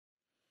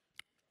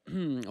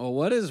Well,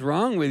 what is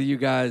wrong with you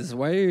guys?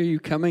 Why are you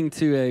coming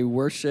to a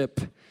worship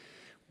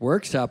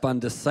workshop on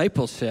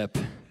discipleship?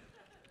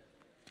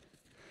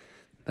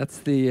 That's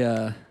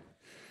the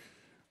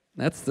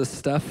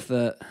stuff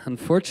that,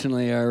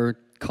 unfortunately, our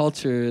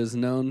culture is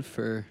known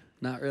for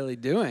not really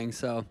doing.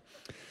 So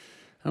I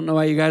don't know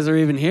why you guys are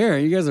even here.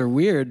 You guys are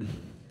weird.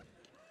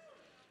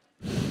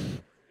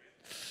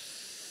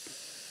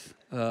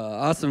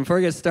 Awesome. Before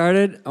we get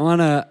started, I want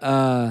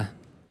to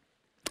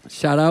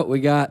shout out.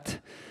 We got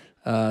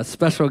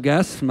special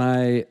guest.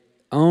 My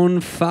own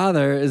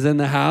father is in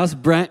the house,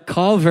 Brent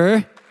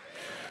Culver,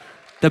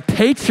 the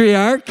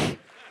patriarch,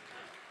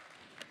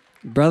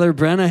 Brother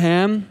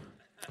Brenaham.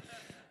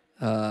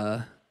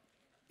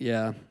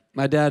 Yeah,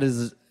 my dad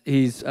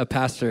he's a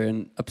pastor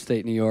in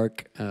upstate New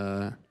York,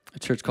 a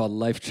church called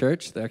Life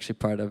Church. They're actually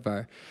part of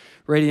our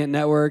Radiant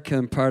Network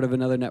and part of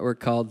another network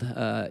called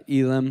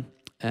Elam,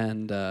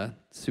 and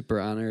super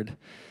honored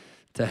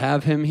to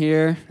have him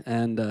here.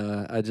 And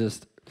I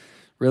just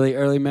really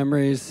early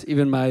memories,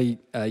 even my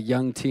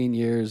young teen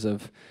years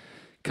of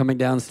coming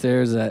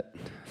downstairs at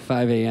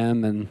 5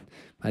 a.m. and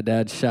my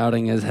dad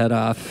shouting his head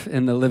off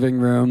in the living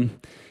room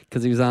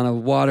because he was on a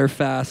water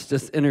fast,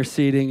 just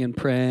interceding and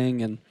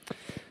praying, and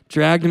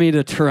dragged me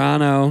to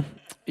Toronto,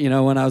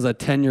 when I was a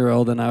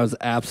 10-year-old, and I was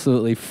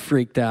absolutely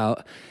freaked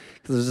out.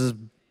 Because there's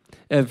just,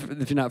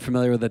 if you're not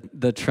familiar with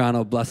the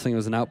Toronto blessing, it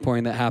was an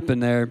outpouring that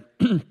happened there.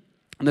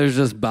 There's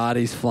just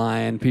bodies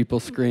flying, people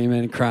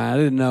screaming, crying. I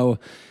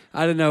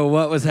didn't know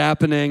what was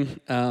happening,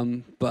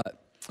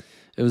 but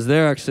it was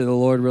there, actually. The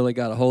Lord really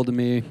got a hold of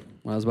me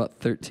when I was about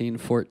 13,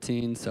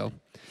 14. So,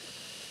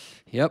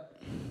 yep.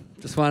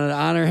 Just wanted to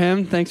honor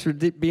him. Thanks for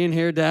being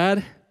here,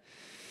 Dad.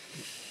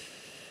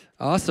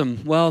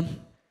 Awesome. Well,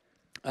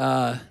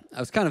 I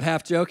was kind of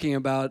half joking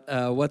about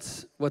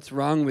what's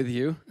wrong with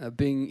you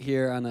being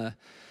here on a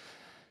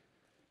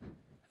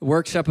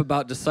workshop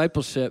about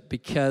discipleship,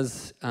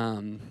 because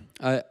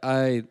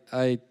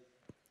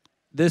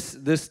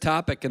This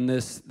topic and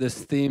this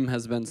theme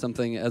has been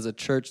something as a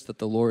church that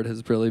the Lord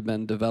has really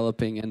been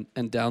developing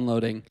and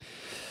downloading.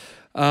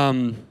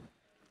 Go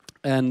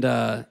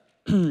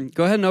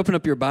ahead and open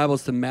up your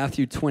Bibles to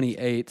Matthew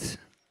 28.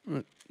 I'm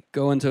going to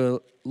go into a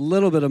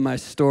little bit of my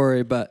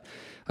story, but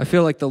I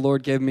feel like the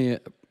Lord gave me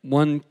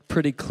one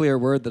pretty clear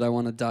word that I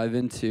want to dive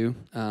into.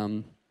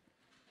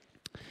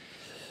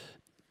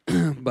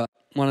 But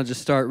I want to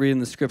just start reading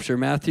the scripture.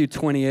 Matthew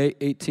 28,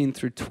 18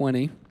 through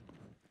 20.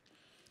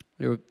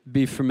 You'll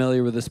be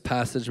familiar with this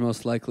passage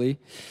most likely.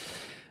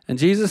 And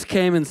Jesus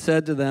came and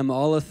said to them,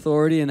 "All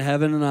authority in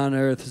heaven and on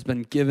earth has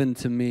been given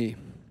to me.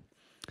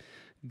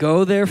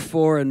 Go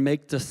therefore and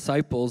make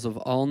disciples of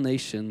all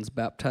nations,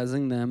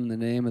 baptizing them in the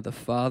name of the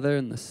Father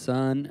and the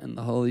Son and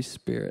the Holy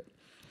Spirit,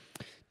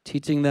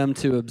 teaching them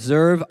to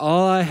observe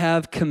all I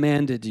have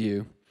commanded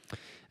you.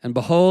 And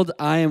behold,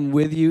 I am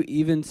with you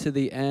even to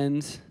the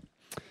end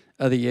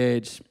of the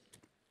age."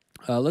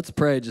 Let's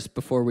pray just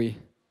before we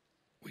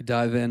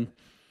dive in.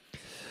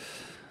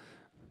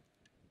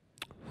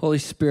 Holy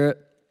Spirit,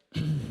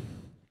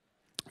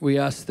 we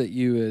ask that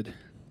you would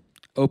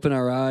open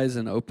our eyes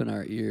and open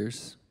our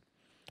ears.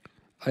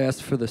 I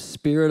ask for the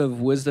spirit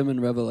of wisdom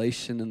and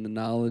revelation and the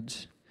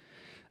knowledge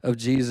of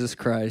Jesus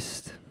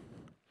Christ.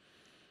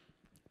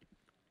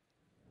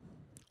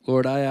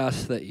 Lord, I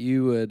ask that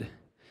you would,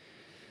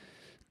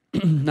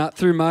 not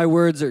through my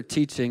words or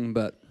teaching,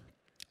 but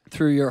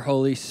through your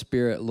Holy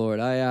Spirit, Lord,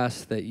 I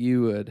ask that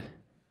you would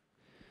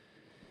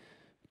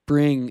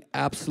bring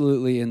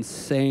absolutely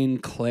insane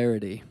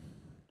clarity.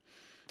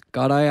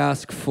 God, I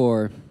ask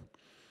for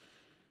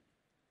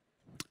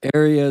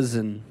areas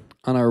on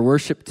our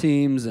worship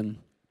teams and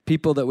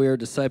people that we are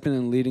discipling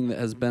and leading that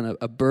has been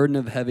a burden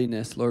of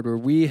heaviness, Lord, where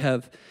we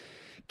have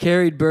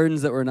carried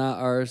burdens that were not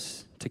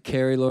ours to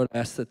carry. Lord, I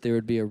ask that there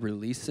would be a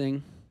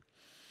releasing.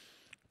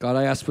 God,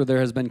 I ask where there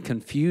has been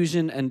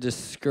confusion and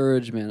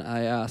discouragement,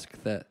 I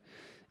ask that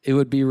it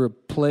would be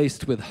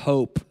replaced with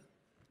hope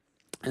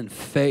and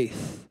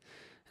faith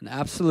and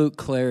absolute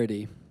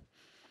clarity.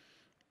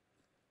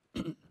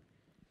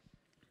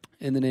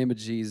 In the name of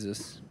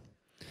Jesus,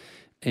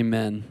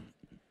 amen.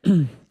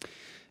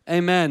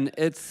 Amen.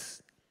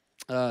 It's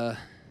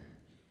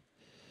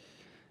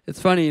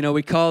funny,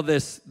 we call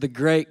this the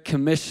Great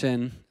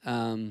Commission,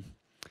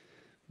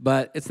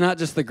 but it's not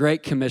just the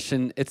Great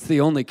Commission, it's the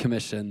only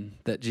commission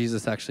that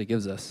Jesus actually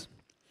gives us.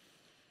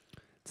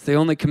 It's the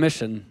only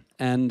commission,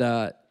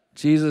 and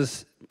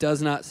Jesus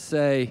does not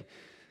say,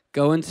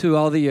 go into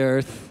all the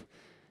earth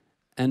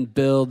and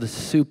build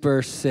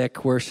super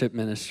sick worship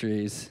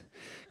ministries.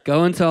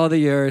 Go into all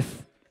the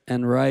earth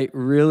and write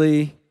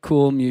really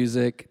cool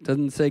music. It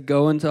doesn't say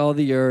go into all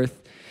the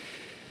earth.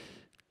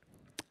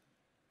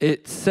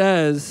 It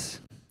says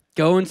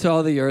go into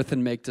all the earth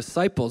and make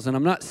disciples. And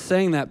I'm not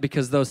saying that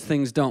because those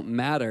things don't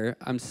matter.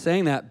 I'm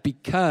saying that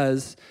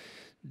because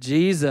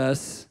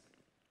Jesus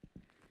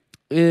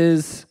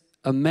is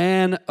a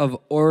man of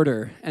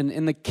order. And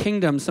in the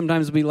kingdom,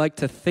 sometimes we like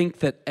to think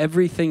that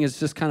everything is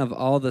just kind of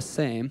all the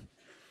same.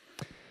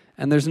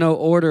 and there's no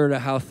order to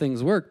how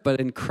things work.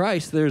 But in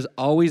Christ, there's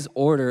always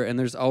order and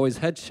there's always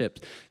headship.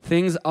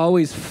 Things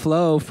always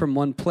flow from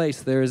one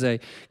place.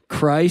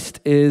 Christ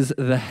is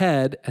the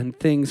head, and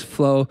things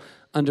flow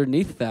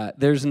underneath that.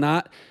 There's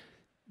not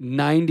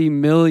 90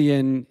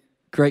 million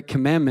great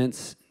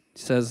commandments.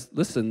 He says,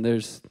 listen,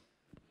 there's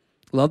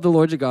love the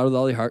Lord your God with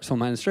all your heart, soul,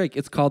 mind, and strength.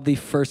 It's called the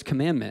first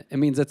commandment. It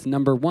means it's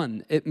number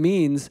one. It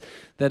means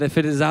that if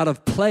it is out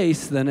of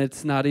place, then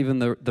it's not even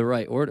the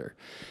right order.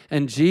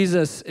 And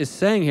Jesus is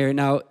saying here,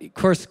 now, of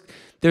course,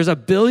 there's a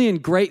billion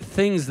great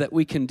things that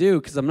we can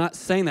do, because I'm not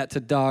saying that to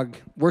dog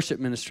worship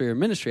ministry or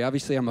ministry.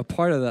 Obviously, I'm a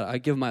part of that. I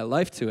give my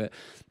life to it.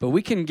 But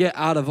we can get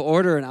out of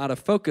order and out of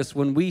focus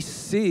when we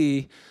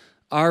see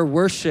our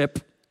worship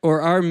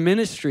or our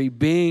ministry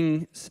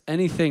being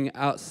anything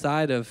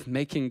outside of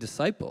making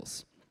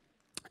disciples.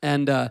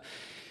 And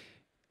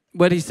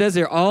what he says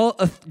here,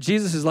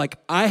 Jesus is like,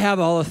 I have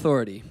all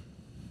authority,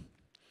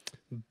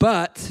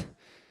 but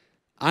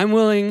I'm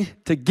willing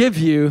to give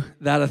you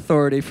that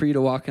authority for you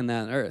to walk in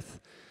that earth.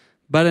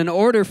 But in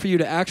order for you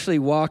to actually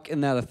walk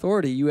in that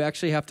authority, you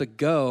actually have to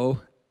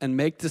go and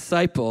make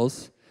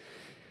disciples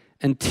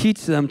and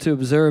teach them to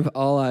observe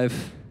all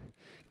I've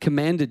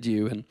commanded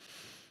you.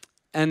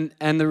 And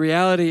the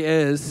reality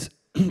is,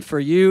 for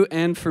you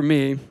and for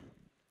me,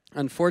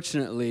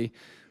 unfortunately,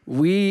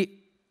 we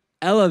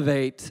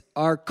elevate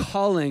our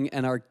calling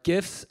and our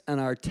gifts and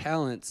our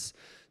talents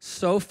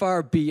so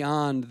far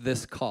beyond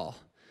this call.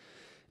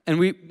 And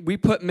we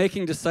put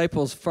making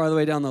disciples far the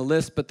way down the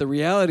list, but the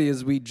reality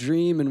is we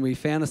dream and we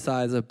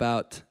fantasize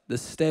about the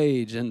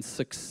stage and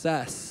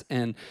success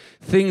and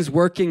things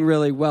working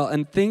really well.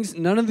 And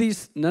none of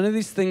these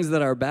things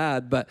that are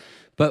bad, but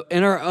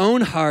in our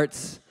own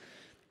hearts,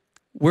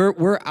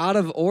 we're out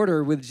of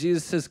order with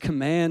Jesus'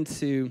 command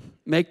to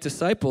make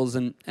disciples.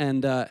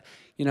 And I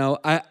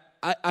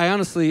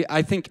honestly,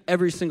 I think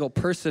every single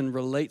person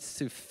relates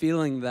to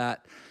feeling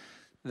that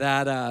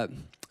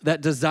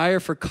desire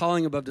for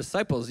calling above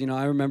disciples.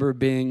 I remember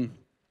being,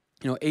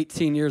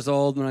 18 years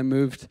old when I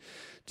moved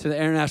to the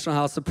International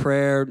House of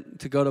Prayer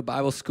to go to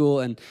Bible school.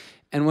 And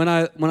when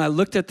I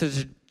looked at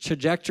the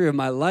trajectory of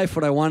my life,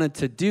 what I wanted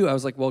to do, I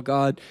was like, well,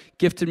 God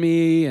gifted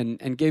me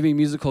and gave me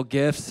musical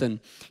gifts. And,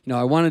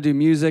 I want to do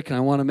music, and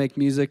I want to make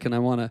music, and I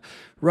want to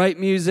write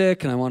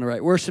music, and I want to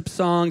write worship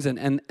songs.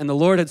 And the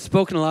Lord had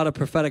spoken a lot of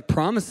prophetic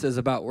promises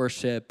about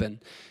worship. And,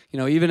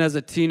 even as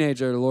a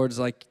teenager, the Lord's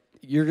like,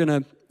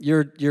 your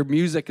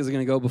music is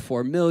going to go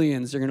before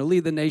millions. You're going to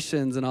lead the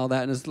nations and all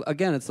that.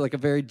 And it's like a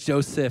very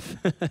Joseph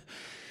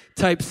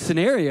type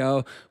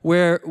scenario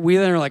where we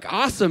then are like,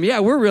 awesome, yeah,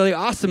 we're really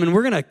awesome, and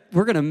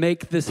we're gonna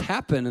make this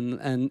happen.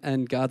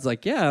 And God's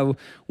like, yeah,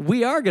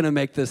 we are gonna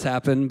make this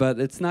happen, but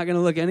it's not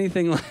gonna look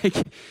anything like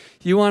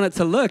you want it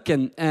to look.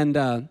 And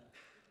I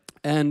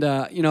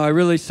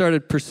really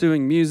started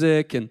pursuing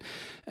music and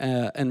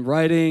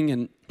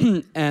writing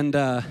and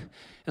I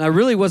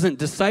really wasn't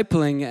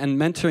discipling and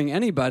mentoring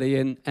anybody.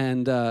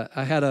 And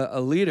I had a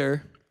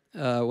leader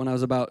when I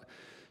was about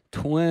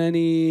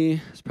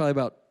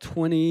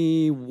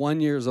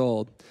 21 years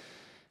old.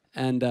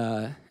 And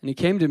he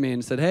came to me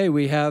and said, hey,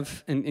 we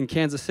have, in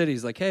Kansas City,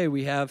 he's like, hey,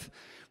 we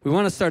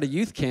want to start a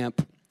youth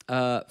camp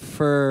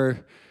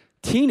for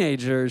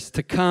teenagers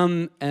to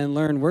come and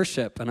learn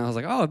worship. And I was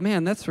like, oh,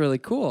 man, that's really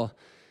cool.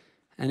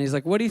 And he's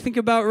like, what do you think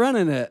about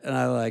running it?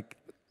 And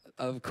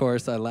of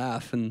course, I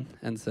laugh and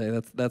say,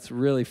 that's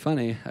really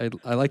funny.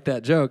 I like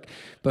that joke.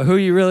 But who are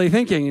you really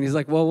thinking? And he's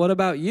like, well, what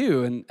about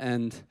you?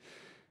 And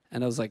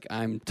I was like,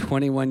 I'm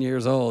 21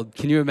 years old.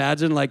 Can you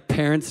imagine,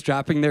 parents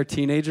dropping their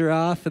teenager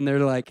off, and they're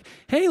like,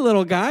 hey,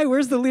 little guy,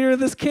 where's the leader of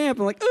this camp?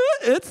 I'm like,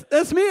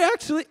 that's me,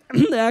 actually.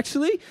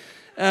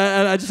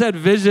 And I just had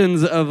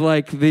visions of,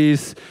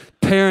 these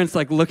parents,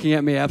 looking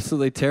at me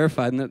absolutely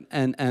terrified.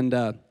 And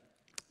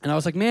I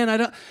was like,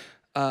 man,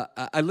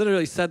 I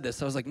literally said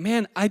this. I was like,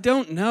 man, I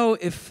don't know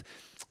if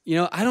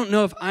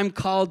I'm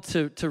called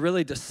to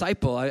really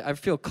disciple. I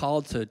feel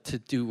called to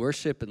do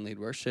worship and lead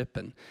worship.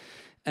 And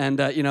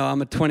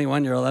I'm a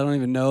 21-year-old. I don't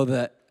even know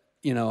that,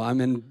 I'm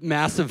in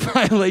massive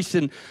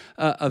violation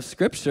of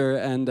Scripture.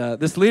 And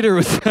this leader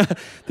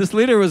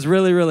was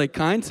really, really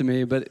kind to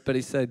me. But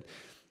he said,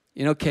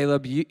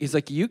 Caleb, he's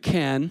like, you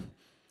can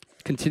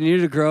continue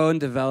to grow and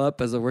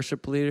develop as a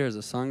worship leader, as a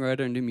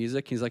songwriter, and do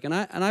music. He's like, and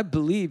I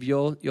believe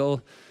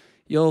you'll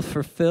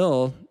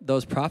fulfill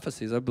those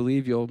prophecies. I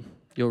believe you'll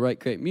write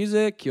great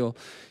music. You'll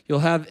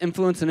have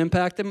influence and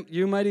impact. And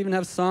you might even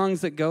have songs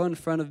that go in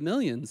front of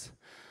millions.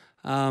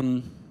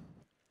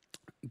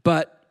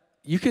 But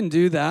you can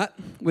do that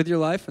with your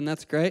life, and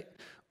that's great.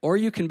 Or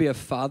you can be a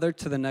father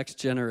to the next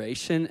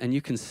generation, and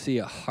you can see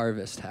a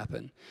harvest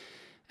happen.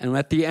 And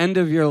at the end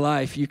of your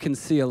life, you can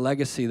see a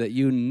legacy that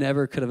you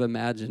never could have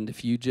imagined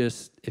if you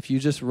just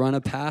run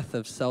a path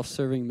of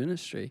self-serving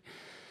ministry.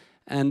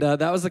 And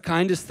that was the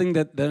kindest thing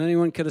that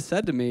anyone could have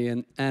said to me.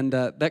 And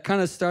that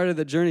kind of started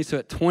the journey. So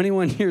at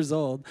 21 years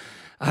old,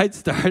 I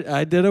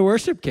did a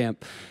worship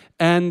camp.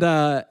 And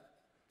I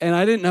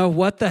didn't know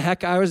what the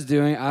heck I was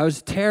doing. I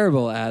was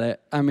terrible at it.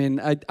 I mean,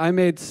 I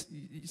made,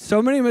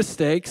 so many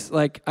mistakes.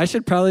 Like, I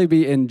should probably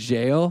be in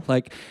jail.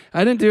 Like,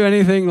 I didn't do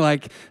anything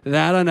like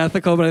that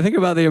unethical, but I think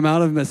about the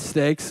amount of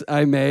mistakes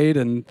I made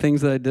and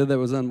things that I did that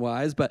was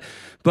unwise. But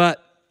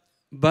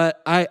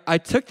I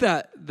took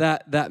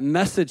that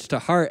message to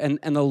heart,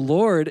 and the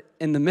Lord,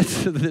 in the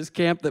midst of this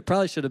camp that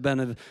probably should have been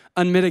an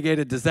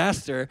unmitigated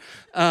disaster,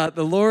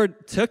 the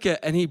Lord took it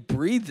and He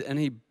breathed and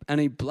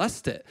He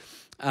blessed it.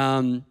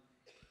 We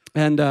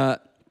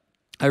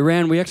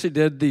actually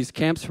did these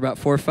camps for about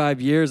 4 or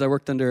 5 years. I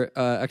worked under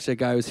actually a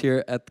guy who was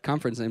here at the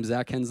conference named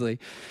Zach Hensley,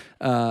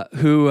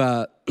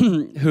 who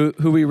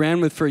we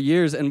ran with for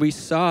years, and we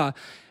saw.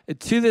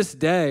 To this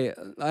day,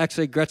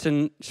 actually,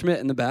 Gretchen Schmidt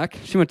in the back,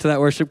 she went to that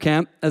worship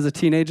camp as a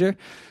teenager.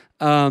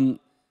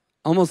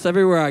 Almost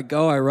everywhere I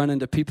go, I run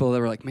into people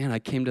that were like, man, I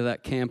came to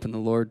that camp and the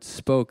Lord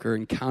spoke or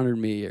encountered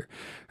me,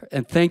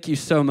 and thank you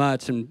so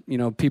much. And,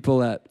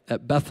 people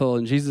at Bethel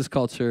and Jesus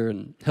Culture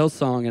and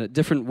Hillsong and at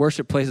different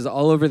worship places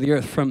all over the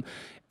earth, from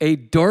a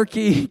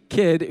dorky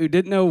kid who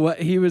didn't know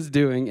what he was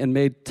doing and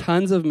made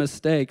tons of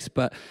mistakes.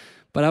 But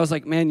I was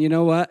like, man, you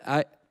know what?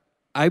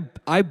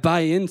 I buy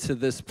into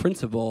this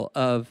principle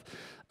of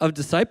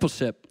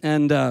discipleship.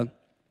 And in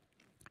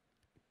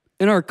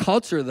our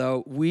culture,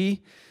 though,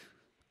 we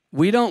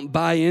don't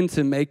buy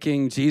into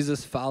making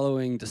Jesus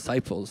following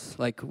disciples.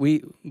 Like,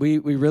 we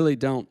really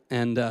don't.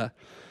 And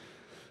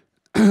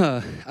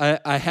I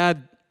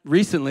had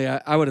recently,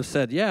 I would have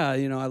said, yeah,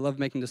 I love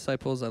making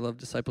disciples. I love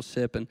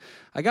discipleship. And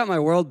I got my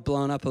world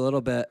blown up a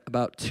little bit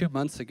about 2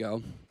 months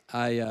ago.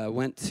 I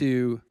went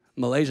to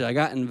Malaysia. I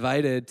got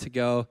invited to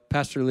go.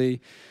 Pastor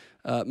Lee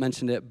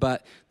mentioned it,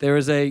 but there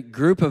was a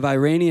group of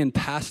Iranian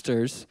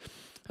pastors,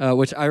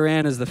 which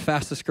Iran is the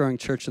fastest growing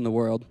church in the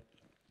world.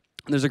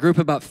 And there's a group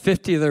of about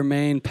 50 of their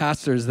main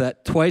pastors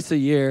that once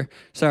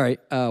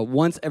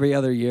every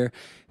other year,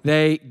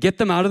 they get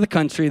them out of the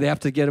country. They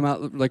have to get them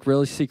out like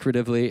really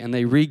secretively, and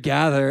they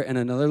regather in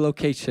another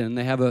location.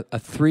 They have a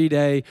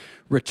 3-day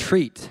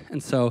retreat.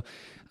 And so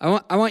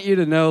I want you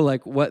to know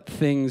like what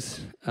things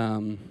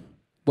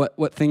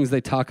what things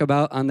they talk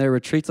about on their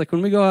retreats. Like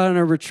when we go out on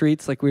our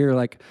retreats, like we were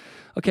like,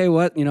 okay, how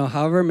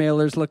are our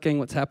mailers looking?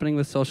 What's happening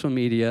with social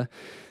media?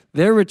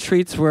 Their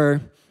retreats were,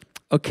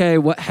 okay,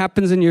 what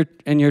happens in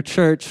your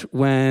church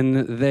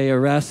when they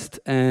arrest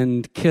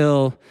and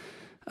kill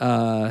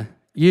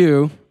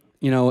you?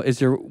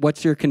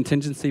 What's your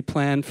contingency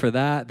plan for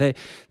that?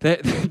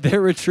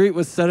 Their retreat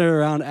was centered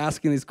around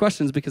asking these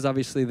questions because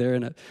obviously they're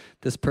in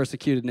this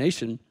persecuted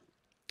nation.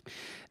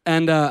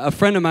 And a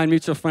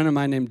mutual friend of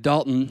mine named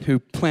Dalton, who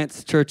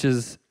plants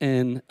churches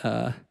in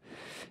the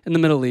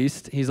Middle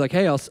East, he's like,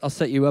 hey, I'll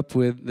set you up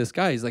with this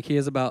guy. He's like, he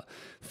has about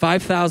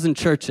 5,000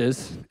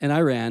 churches in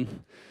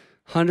Iran,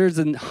 hundreds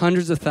and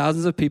hundreds of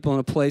thousands of people in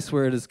a place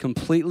where it is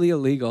completely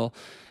illegal,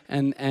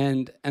 and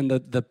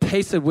the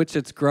pace at which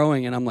it's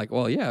growing. And I'm like,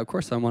 well, yeah, of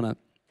course I want to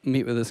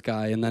meet with this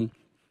guy. And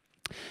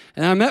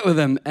I met with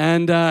him,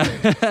 and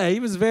he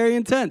was very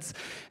intense.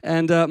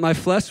 And my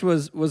flesh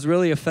was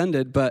really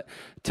offended. But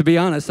to be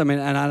honest, I mean,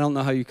 and I don't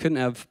know how you couldn't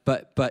have,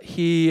 but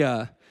he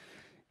kind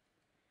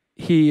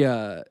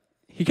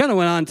of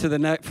went on for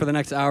the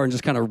next hour and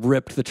just kind of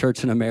ripped the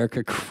church in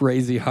America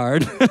crazy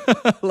hard.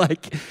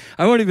 Like,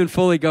 I won't even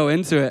fully go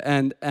into it.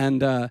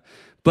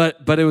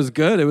 But it was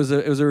good. It was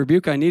a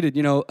rebuke I needed.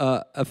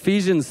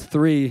 Ephesians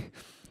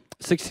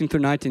 3:16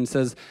 through 19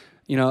 says,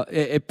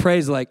 it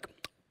prays like,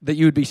 that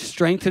you would be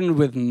strengthened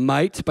with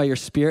might by your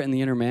spirit in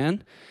the inner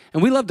man.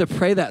 And we love to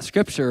pray that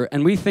scripture,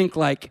 and we think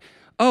like,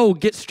 oh,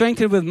 get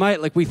strengthened with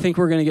might, like we think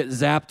we're going to get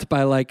zapped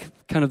by like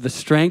kind of the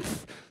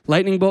strength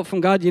lightning bolt from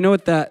God. You know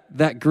what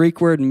that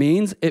Greek word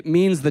means? It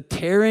means the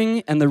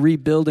tearing and the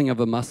rebuilding of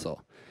a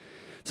muscle.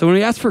 So when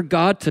we ask for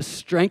God to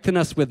strengthen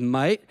us with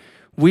might,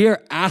 we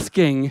are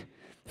asking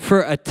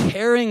for a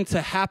tearing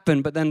to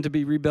happen, but then to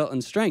be rebuilt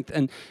in strength.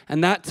 And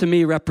that to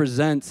me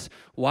represents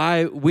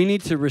why we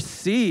need to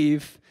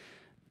receive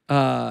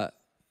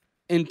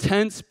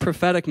intense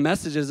prophetic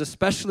messages,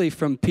 especially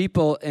from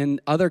people in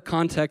other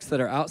contexts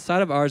that are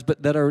outside of ours,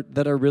 but that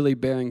are really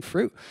bearing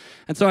fruit.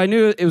 And so I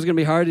knew it was going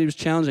to be hard. He was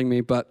challenging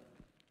me, but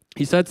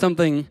he said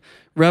something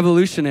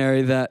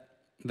revolutionary that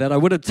I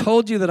would have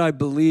told you that I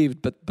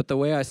believed, but the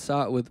way I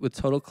saw it with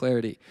total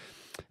clarity.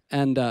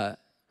 And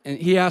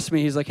he asked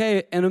me, he's like,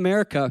 hey, in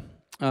America,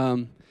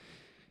 how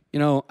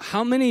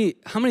many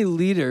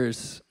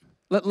leaders?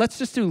 Let's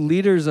just do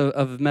leaders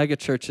of mega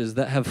churches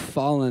that have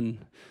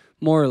fallen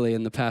morally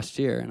in the past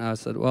year. And I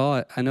said,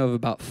 well, I know of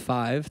about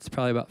 5. It's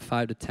probably about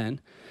 5 to 10.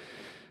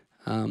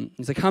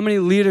 He's like, how many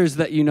leaders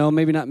that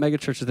maybe not mega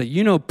churches,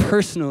 that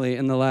personally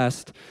in the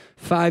last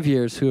 5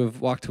 years who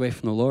have walked away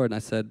from the Lord? And I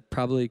said,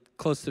 probably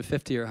close to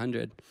 50 or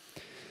 100.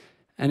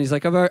 And he's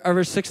like, of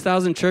our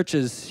 6,000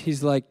 churches,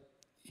 he's like,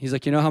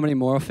 you know how many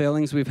moral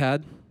failings we've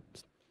had?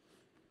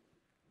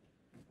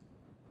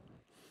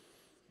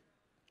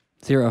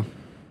 0.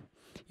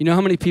 You know how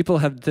many people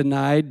have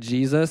denied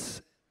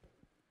Jesus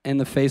in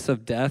the face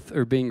of death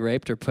or being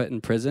raped or put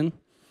in prison?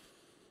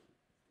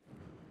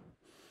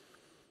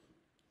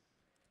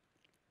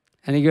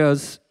 And he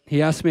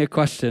asked me a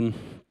question,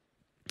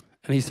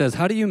 And he says,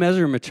 how do you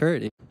measure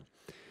maturity?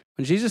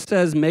 When Jesus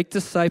says, make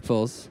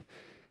disciples,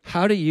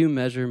 how do you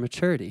measure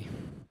maturity?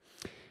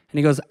 And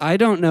he goes, I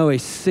don't know a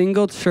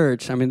single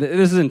church. I mean,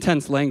 this is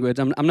intense language.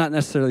 I'm not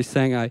necessarily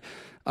saying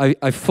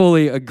I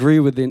fully agree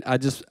with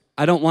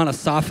I don't want to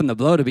soften the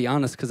blow, to be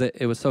honest, because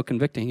it was so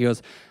convicting. He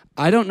goes,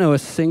 I don't know a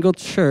single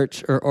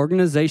church or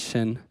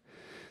organization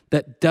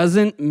that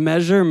doesn't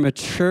measure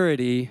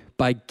maturity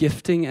by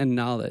gifting and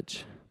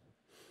knowledge.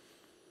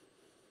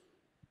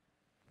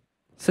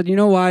 Said, you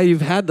know why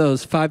you've had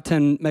those 5,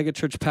 10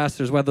 megachurch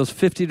pastors, why those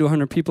 50 to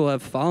 100 people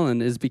have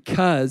fallen, is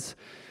because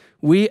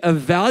we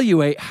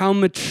evaluate how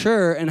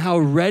mature and how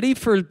ready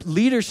for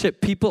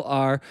leadership people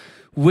are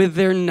with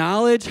their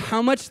knowledge,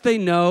 how much they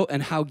know,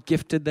 and how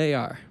gifted they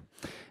are.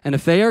 And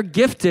if they are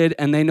gifted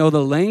and they know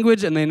the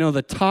language and they know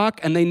the talk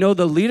and they know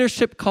the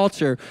leadership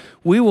culture,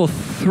 we will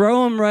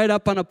throw them right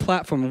up on a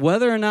platform,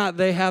 whether or not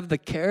they have the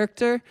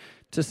character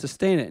to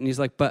sustain it. And he's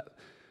like, but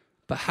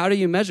how do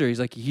you measure? He's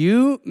like,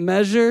 you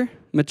measure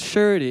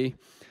maturity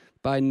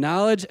by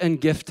knowledge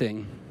and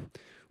gifting.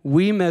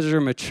 We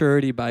measure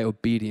maturity by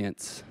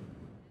obedience.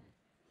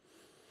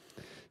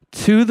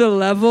 To the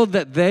level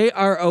that they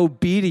are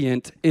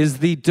obedient is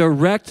the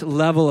direct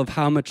level of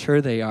how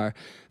mature they are.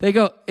 They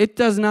go, it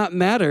does not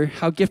matter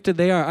how gifted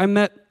they are. I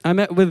met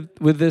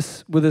with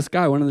this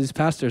guy, one of these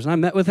pastors, and I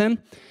met with him.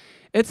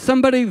 It's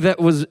somebody that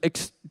was,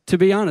 to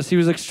be honest, he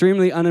was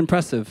extremely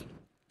unimpressive.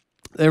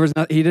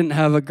 He didn't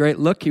have a great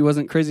look. He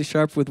wasn't crazy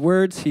sharp with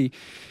words.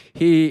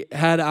 He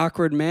had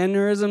awkward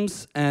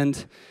mannerisms,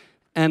 and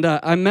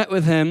I met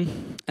with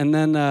him, and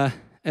then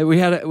we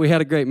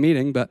had a great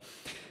meeting, but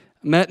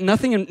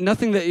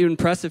nothing that you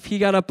impress. If he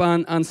got up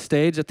on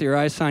stage at the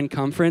Arise Sign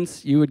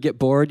conference, you would get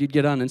bored. You'd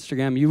get on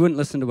Instagram. You wouldn't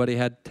listen to what he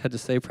had to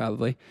say,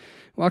 probably.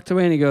 Walked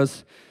away, and he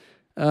goes,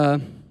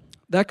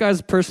 that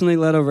guy's personally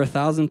led over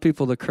 1,000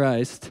 people to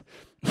Christ.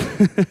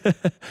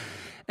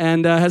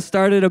 And has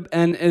started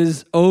and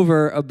is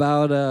over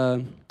about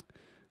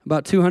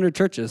 200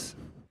 churches.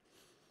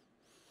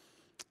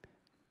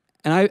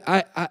 And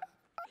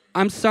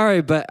I'm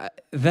sorry,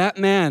 but that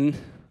man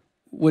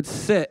would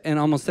sit in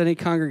almost any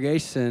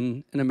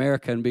congregation in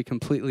America and be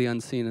completely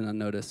unseen and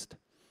unnoticed.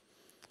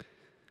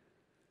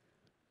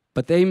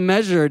 But they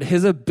measured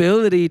his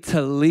ability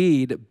to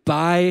lead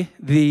by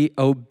the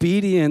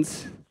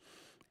obedience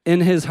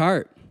in his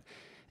heart.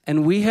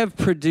 And we have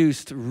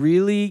produced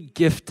really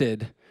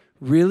gifted,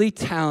 really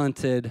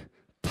talented,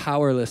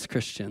 powerless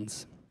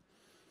Christians.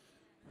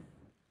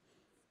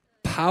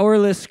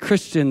 Powerless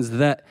Christians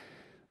that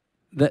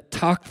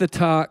talk the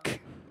talk,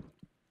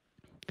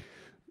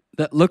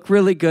 that look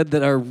really good,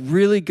 that are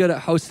really good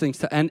at hosting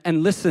stuff.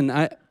 And listen,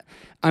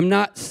 I'm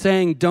not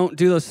saying don't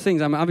do those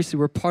things. Obviously,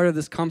 we're part of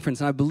this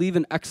conference, and I believe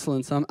in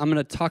excellence. I'm going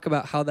to talk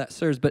about how that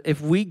serves. But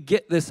if we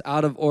get this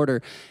out of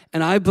order,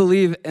 and I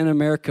believe in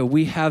America,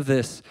 we have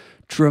this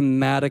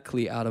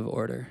dramatically out of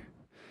order.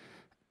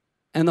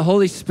 And the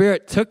Holy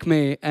Spirit took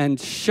me and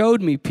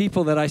showed me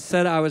people that I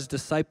said I was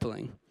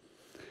discipling.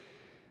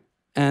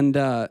 And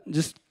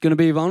just going to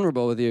be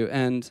vulnerable with you.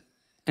 And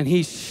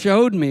he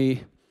showed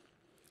me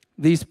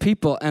these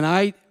people.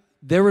 And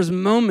there was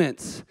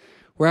moments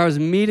where I was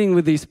meeting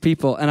with these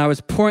people, and I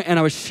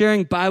was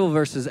sharing Bible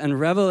verses and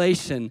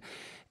revelation.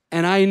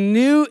 And I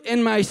knew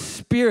in my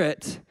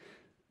spirit,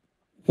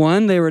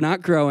 1, they were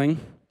not growing.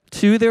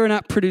 2, they were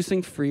not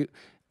producing fruit.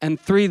 And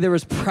 3, there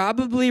was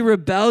probably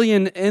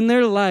rebellion in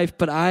their life,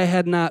 but I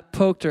had not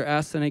poked or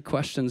asked any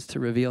questions to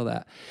reveal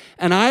that.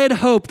 And I had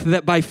hoped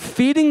that by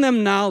feeding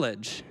them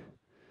knowledge,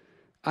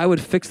 I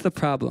would fix the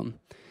problem.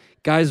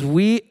 Guys,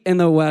 we in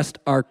the West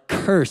are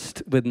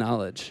cursed with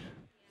knowledge.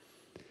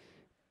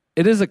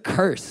 It is a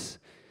curse.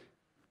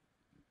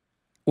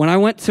 When I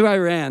went to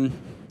Iran,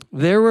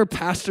 there were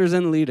pastors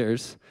and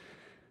leaders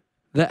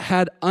that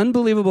had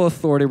unbelievable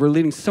authority, were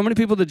leading so many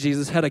people to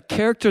Jesus, had a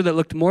character that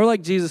looked more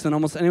like Jesus than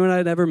almost anyone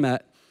I'd ever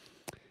met.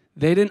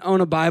 They didn't own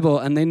a Bible,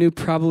 and they knew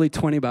probably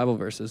 20 Bible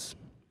verses.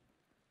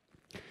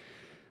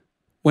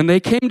 When they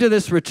came to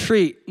this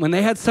retreat, when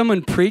they had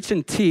someone preach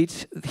and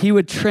teach, he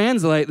would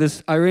translate,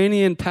 this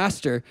Iranian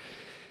pastor,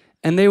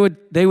 and they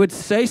would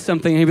say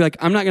something, and he'd be like,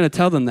 I'm not going to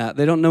tell them that.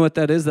 They don't know what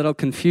that is. That'll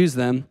confuse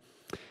them.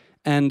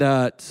 And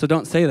so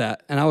don't say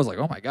that. And I was like,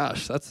 oh my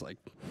gosh, that's like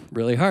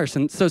really harsh.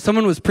 And so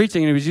someone was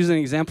preaching, and he was using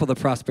an example of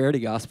the prosperity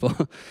gospel.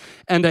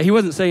 And he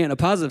wasn't saying it in a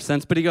positive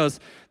sense, but he goes,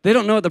 they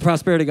don't know what the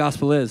prosperity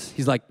gospel is.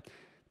 He's like,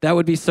 that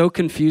would be so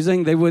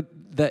confusing.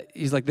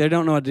 He's like, they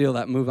don't know how to deal with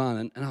that, move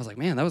on. And I was like,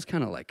 man, that was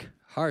kind of like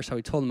harsh how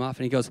he told them off.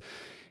 And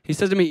he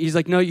says to me, he's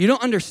like, no, you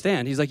don't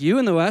understand. He's like, you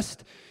in the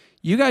West,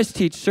 you guys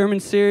teach sermon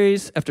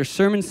series after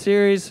sermon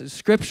series,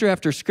 scripture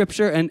after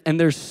scripture, and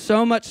there's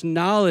so much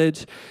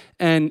knowledge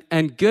and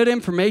good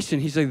information.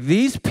 He's like,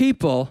 these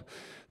people,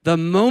 the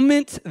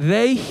moment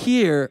they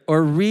hear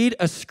or read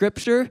a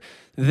scripture,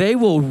 they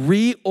will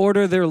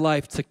reorder their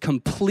life to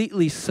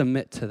completely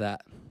submit to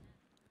that.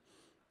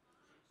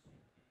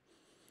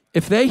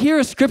 If they hear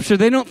a scripture,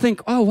 they don't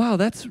think, oh, wow,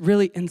 that's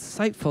really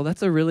insightful.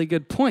 That's a really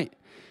good point.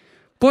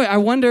 Boy, I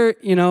wonder,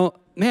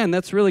 man,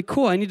 that's really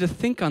cool. I need to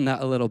think on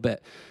that a little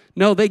bit.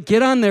 No, they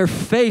get on their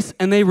face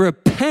and they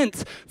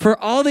repent for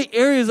all the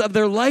areas of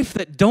their life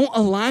that don't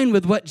align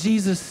with what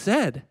Jesus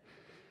said.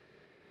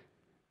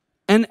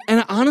 And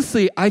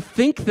honestly, I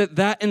think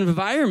that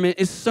environment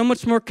is so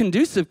much more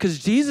conducive because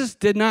Jesus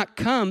did not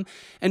come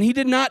and he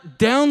did not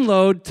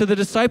download to the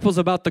disciples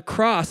about the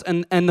cross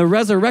and the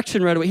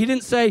resurrection right away. He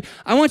didn't say,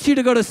 I want you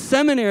to go to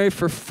seminary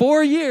for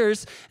 4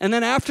 years, and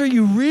then after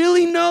you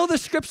really know the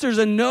scriptures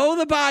and know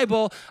the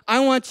Bible,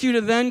 I want you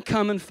to then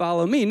come and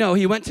follow me. No,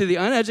 he went to the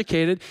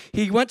uneducated.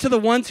 He went to the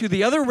ones who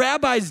the other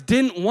rabbis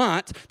didn't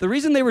want. The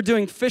reason they were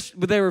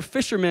they were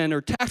fishermen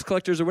or tax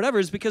collectors or whatever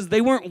is because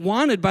they weren't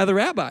wanted by the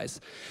rabbis.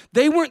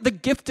 They weren't the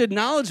gifted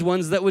knowledge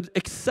ones that would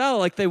excel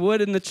like they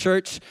would in the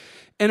church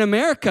in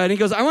America. And he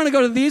goes, I want to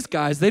go to these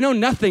guys. They know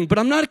nothing, but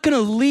I'm not going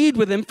to lead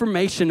with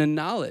information and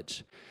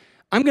knowledge.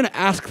 I'm going to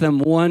ask them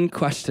one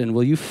question.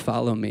 Will you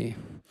follow me?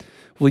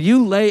 Will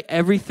you lay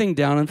everything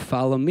down and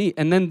follow me?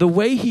 And then the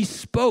way he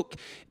spoke,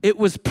 it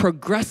was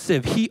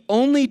progressive. He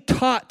only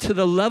taught to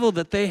the level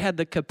that they had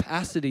the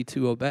capacity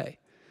to obey.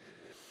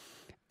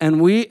 And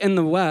we in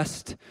the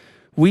West,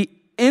 we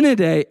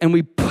inundate and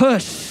we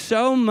push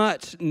so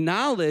much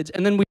knowledge,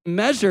 and then we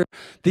measure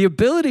the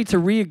ability to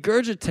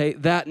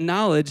regurgitate that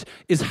knowledge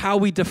is how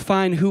we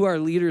define who our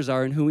leaders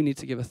are and who we need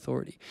to give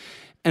authority.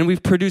 And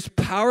we've produced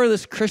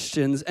powerless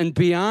Christians, and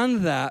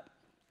beyond that,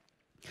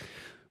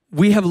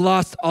 we have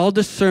lost all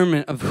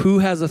discernment of who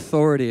has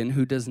authority and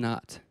who does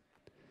not.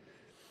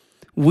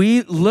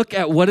 We look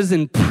at what is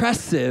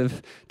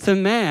impressive to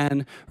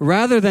man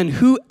rather than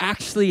who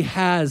actually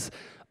has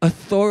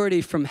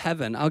authority from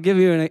heaven. I'll give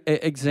you an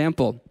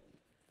example.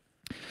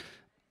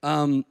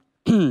 I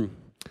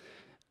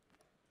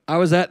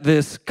was at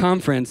this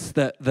conference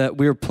that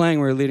we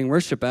were leading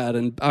worship at,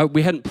 and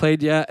we hadn't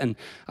played yet, and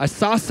I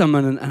saw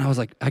someone, and I was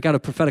like, I got a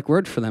prophetic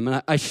word for them,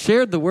 and I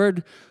shared the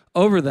word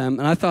over them,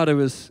 and I thought it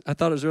was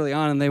really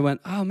on, and they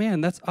went, oh man,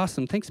 that's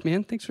awesome. Thanks,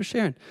 man. Thanks for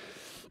sharing.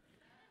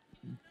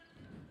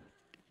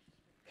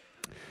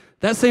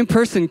 That same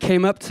person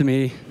came up to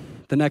me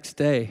the next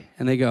day,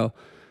 and they go,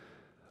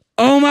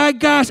 oh my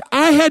gosh,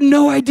 I had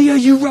no idea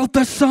you wrote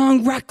the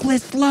song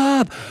Reckless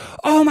Love.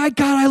 Oh my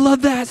God, I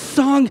love that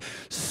song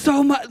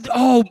so much.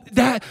 Oh,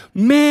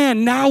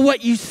 man, now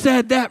what you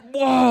said,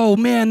 whoa,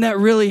 man, that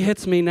really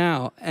hits me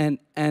now. And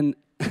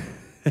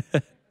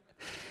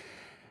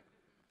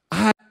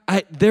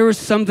there was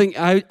something,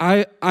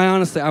 I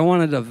honestly, I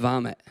wanted to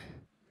vomit.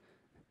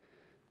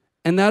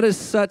 And that is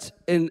such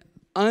an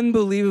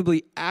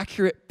unbelievably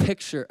accurate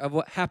picture of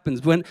what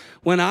happens.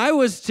 When I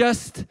was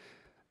just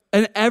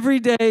an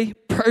everyday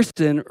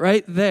person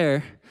right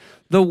there,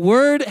 the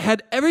word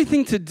had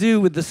everything to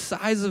do with the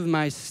size of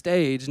my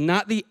stage,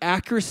 not the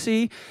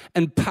accuracy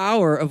and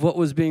power of what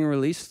was being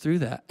released through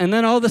that. And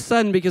then all of a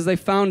sudden, because they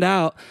found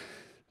out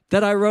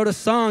that I wrote a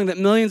song that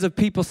millions of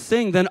people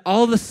sing, then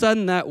all of a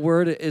sudden that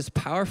word is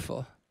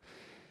powerful.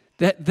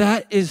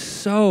 That is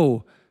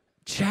so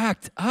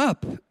jacked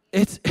up.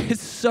 It's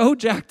so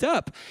jacked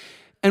up.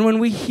 And when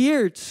we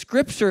hear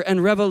scripture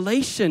and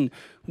revelation,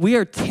 we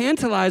are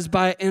tantalized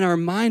by it in our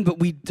mind, but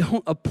we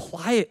don't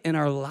apply it in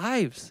our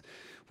lives.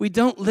 We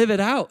don't live it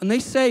out. And they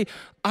say,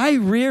 I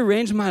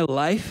rearrange my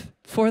life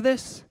for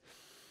this.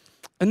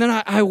 And then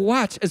I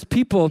watch as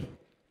people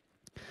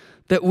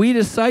that we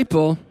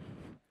disciple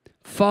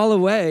fall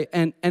away.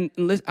 And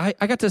I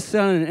got to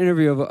sit on an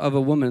interview of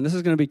a woman. This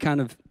is going to be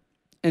kind of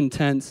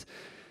intense.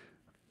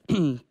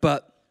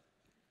 But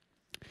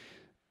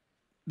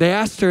they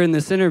asked her in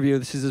this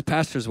interview, she's his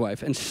pastor's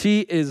wife, and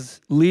she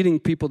is leading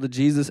people to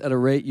Jesus at a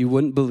rate you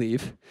wouldn't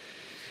believe.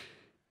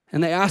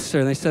 And they asked her,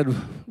 and they said,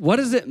 what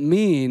does it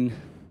mean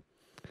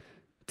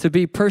to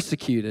be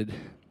persecuted?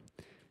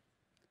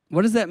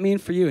 What does that mean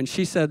for you? And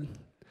she said,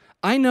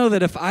 I know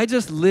that if I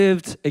just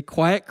lived a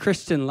quiet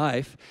Christian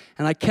life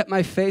and I kept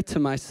my faith to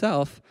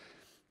myself,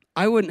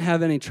 I wouldn't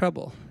have any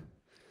trouble.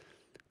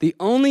 The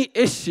only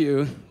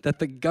issue that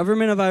the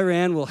government of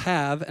Iran will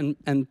have,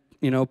 and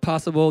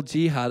possible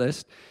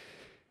jihadists,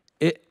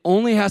 it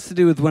only has to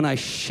do with when I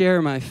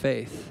share my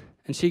faith.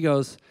 And she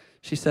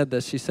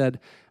said,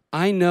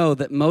 I know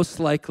that most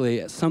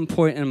likely at some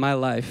point in my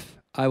life,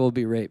 I will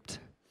be raped.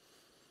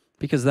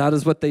 Because that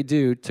is what they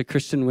do to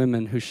Christian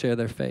women who share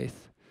their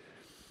faith.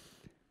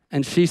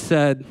 And she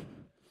said,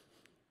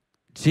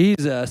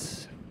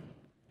 Jesus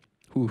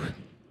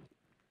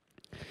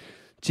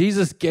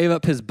gave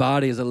up his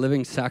body as a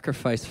living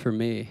sacrifice for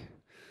me.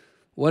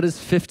 What is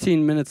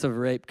 15 minutes of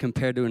rape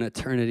compared to an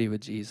eternity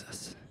with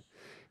Jesus?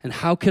 And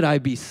how could I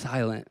be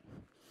silent?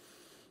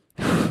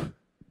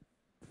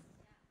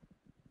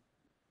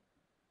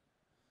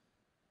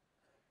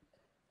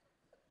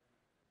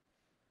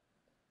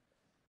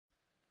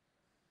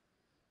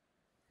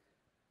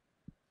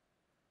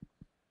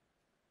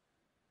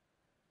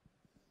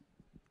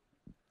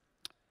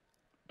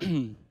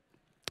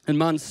 And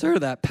Mansour,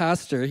 that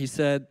pastor, he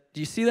said,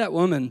 do you see that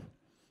woman?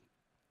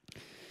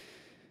 He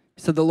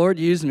said, the Lord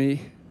used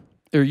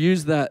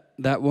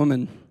that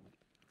woman.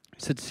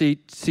 He said, see,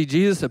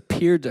 Jesus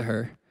appeared to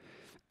her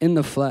in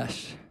the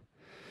flesh.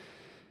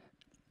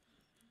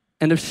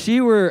 And if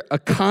she were a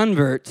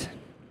convert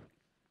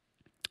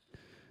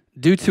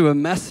due to a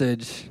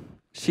message,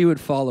 she would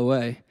fall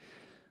away.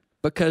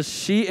 Because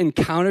she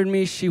encountered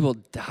me, she will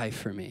die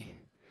for me.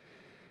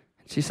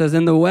 She says,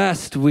 in the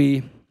West,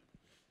 what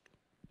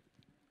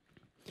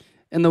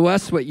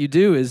you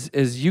do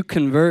is you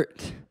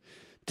convert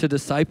to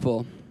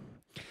disciple.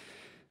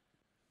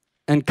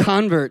 And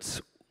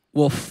converts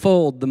will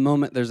fold the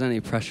moment there's any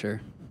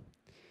pressure.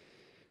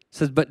 It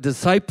says, but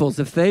disciples,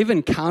 if they've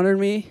encountered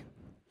me,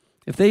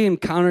 if they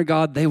encounter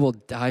God, they will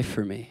die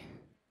for me.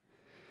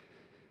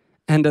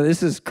 And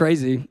this is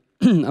crazy.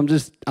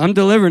 I'm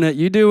delivering it.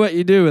 You do what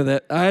you do with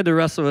it. I had to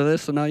wrestle with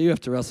this, so now you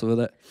have to wrestle with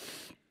it.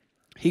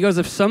 He goes,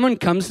 if someone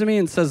comes to me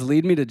and says,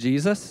 lead me to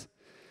Jesus,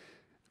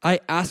 I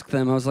ask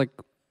them, I was like,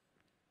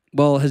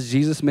 well, has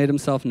Jesus made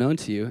himself known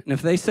to you? And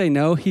if they say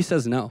no, he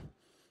says no.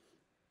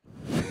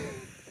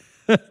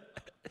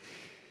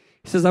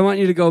 He says, I want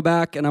you to go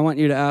back and I want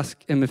you to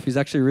ask him if he's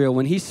actually real.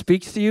 When he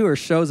speaks to you or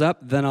shows up,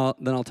 then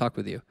I'll talk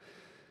with you.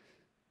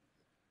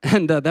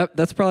 And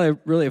that's probably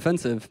really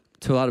offensive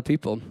to a lot of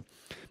people.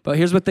 But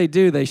here's what they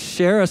do. They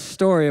share a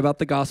story about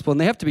the gospel,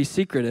 and they have to be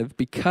secretive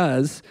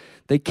because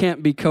they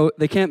can't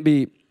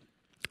be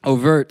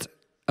overt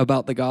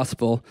about the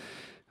gospel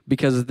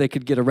because they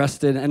could get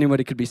arrested.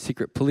 Anybody could be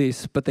secret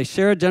police. But they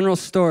share a general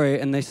story,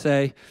 and they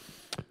say,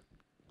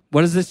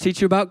 what does this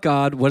teach you about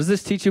God? What does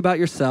this teach you about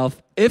yourself?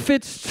 If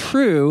it's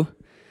true,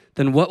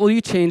 then what will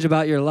you change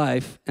about your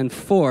life? And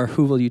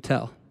who will you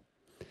tell?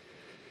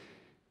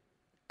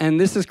 And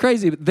this is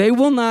crazy, but they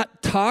will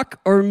not talk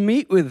or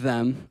meet with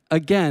them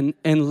again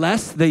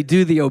unless they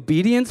do the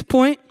obedience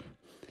point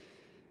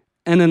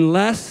and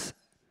unless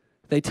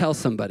they tell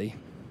somebody.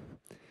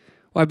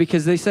 Why?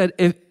 Because they said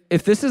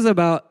if this is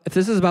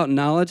about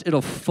knowledge,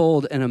 it'll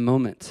fold in a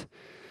moment.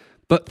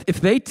 But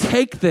if they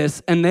take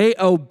this and they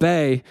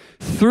obey,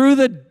 through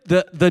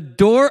the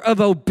door of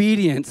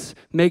obedience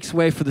makes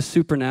way for the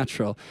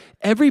supernatural.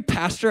 Every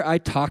pastor I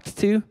talked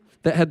to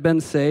that had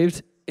been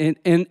saved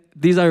in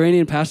these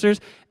Iranian pastors,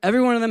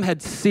 every one of them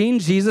had seen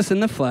Jesus in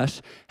the flesh,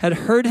 had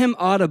heard him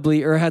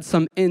audibly, or had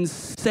some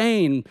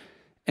insane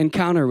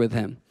encounter with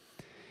him.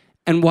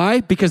 And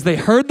why? Because they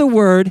heard the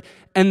word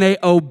and they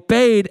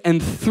obeyed,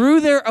 and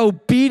through their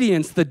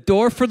obedience, the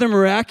door for the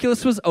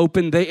miraculous was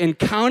opened. They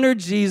encountered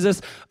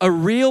Jesus, a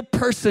real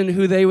person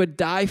who they would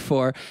die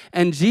for.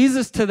 And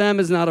Jesus to them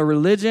is not a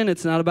religion.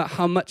 It's not about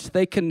how much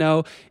they can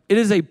know. It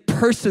is a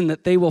person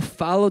that they will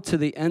follow to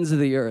the ends of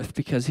the earth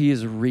because he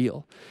is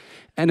real.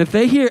 And if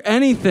they hear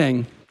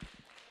anything,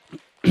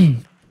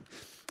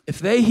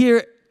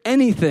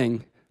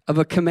 of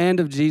a command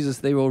of Jesus,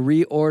 they will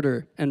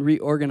reorder and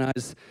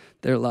reorganize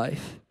their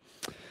life.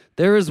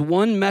 There is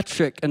one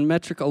metric and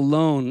metric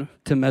alone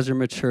to measure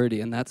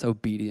maturity, and that's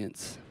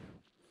obedience.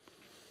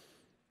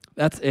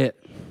 That's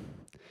it.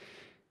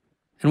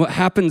 And what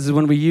happens is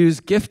when we use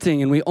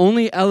gifting and we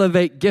only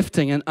elevate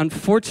gifting, and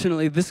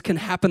unfortunately this can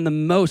happen the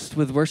most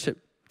with worship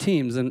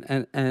teams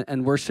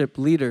and worship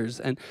leaders.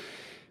 And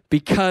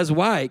because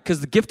why?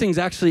 Because the giftings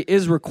actually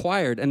is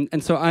required.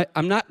 And so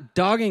I'm not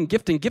dogging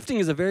gifting. Gifting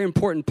is a very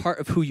important part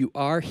of who you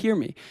are. Hear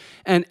me.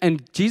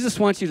 And Jesus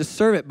wants you to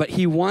serve it, but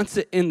he wants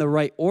it in the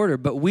right order.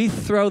 But we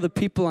throw the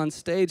people on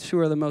stage who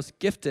are the most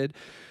gifted,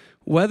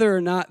 whether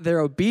or not they're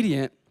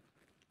obedient.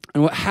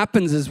 And what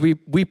happens is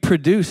we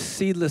produce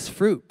seedless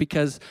fruit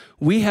because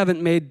we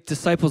haven't made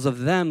disciples of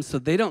them, so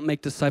they don't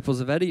make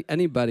disciples of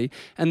anybody.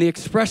 And the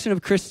expression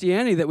of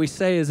Christianity that we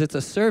say is it's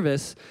a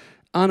service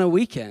on a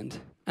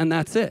weekend. And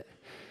that's it.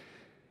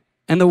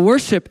 And the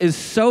worship is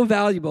so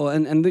valuable,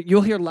 and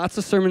you'll hear lots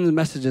of sermons and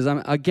messages.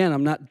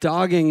 I'm not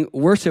dogging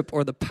worship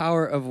or the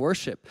power of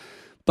worship.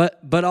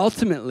 But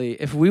ultimately,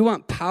 if we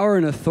want power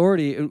and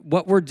authority,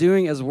 what we're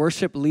doing as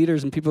worship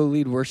leaders and people who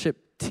lead worship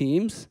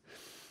teams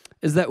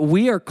is that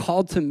we are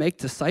called to make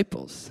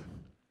disciples.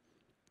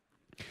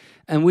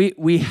 And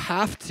we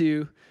have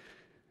to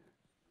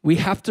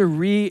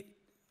rethink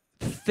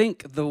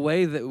the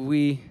way that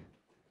we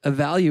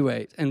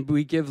evaluate and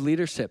we give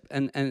leadership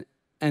and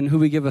who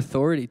we give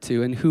authority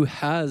to and who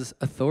has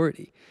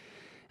authority.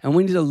 And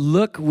we need to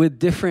look with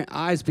different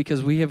eyes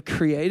because we have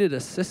created a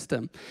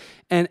system.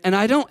 And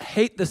I don't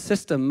hate the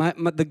system.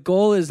 The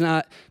goal is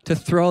not to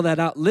throw that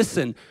out.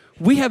 Listen,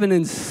 we have an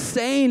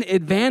insane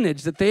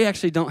advantage that they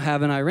actually don't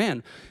have in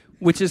Iran,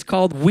 which is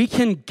called we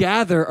can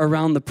gather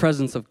around the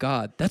presence of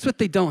God. That's what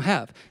they don't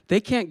have. They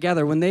can't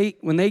gather. When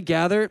they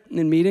gather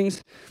in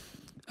meetings,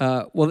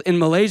 in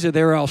Malaysia,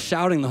 they were all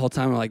shouting the whole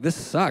time. We're like, this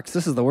sucks.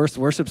 This is the worst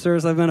worship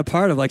service I've been a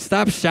part of. Like,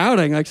 stop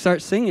shouting. Like,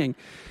 start singing.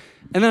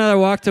 And then as I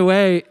walked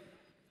away,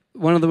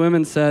 one of the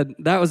women said,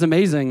 that was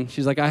amazing.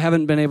 She's like, I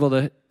haven't been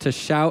able to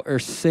shout or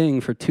sing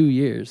for 2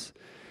 years.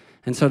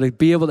 And so to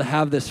be able to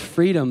have this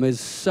freedom is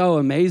so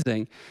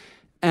amazing.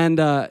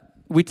 And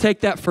we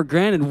take that for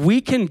granted.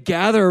 We can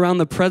gather around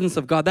the presence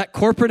of God. That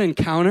corporate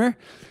encounter,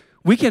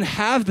 we can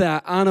have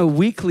that on a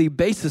weekly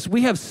basis.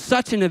 We have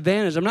such an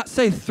advantage. I'm not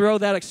saying throw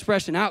that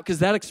expression out because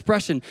that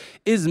expression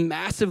is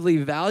massively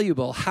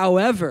valuable.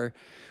 However,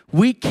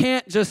 we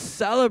can't just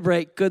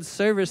celebrate good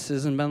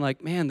services and be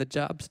like, man, the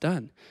job's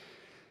done.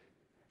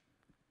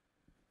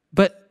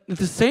 But at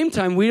the same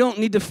time, we don't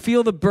need to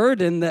feel the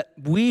burden that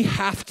we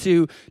have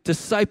to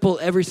disciple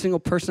every single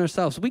person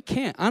ourselves. We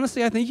can't.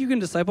 Honestly, I think you can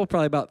disciple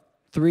probably about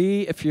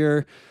 3 if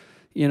you're,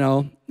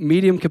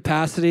 medium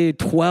capacity,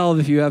 12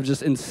 if you have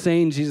just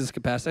insane Jesus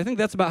capacity. I think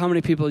that's about how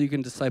many people you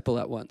can disciple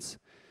at once.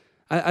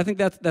 I think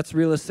that's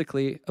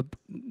realistically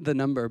the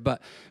number.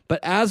 But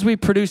as we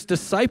produce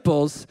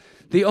disciples,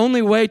 the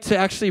only way to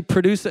actually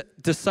produce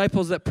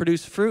disciples that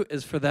produce fruit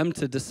is for them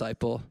to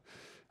disciple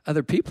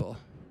other people.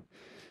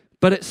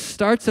 But it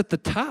starts at the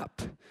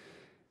top.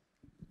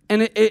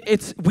 And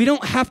we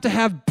don't have to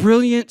have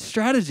brilliant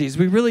strategies.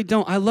 We really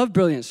don't. I love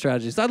brilliant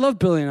strategies. I love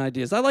brilliant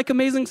ideas. I like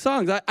amazing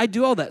songs. I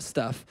do all that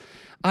stuff.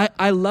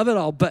 I love it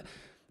all. But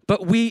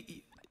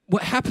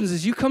what happens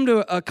is you come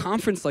to a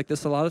conference like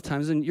this a lot of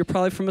times, and you're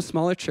probably from a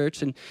smaller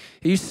church, and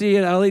you see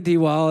an LED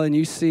wall, and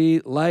you see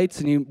lights,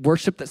 and you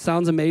worship that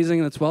sounds amazing,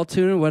 and it's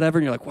well-tuned, and whatever,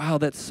 and you're like, wow,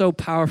 that's so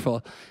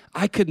powerful.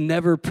 I could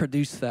never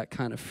produce that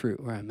kind of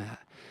fruit where I'm at.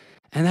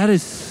 And that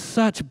is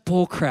such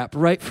bull crap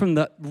right from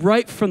the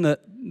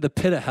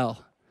pit of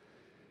hell.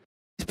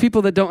 These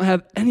people that don't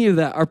have any of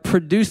that are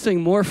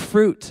producing more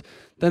fruit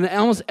than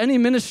almost any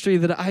ministry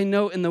that I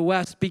know in the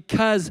West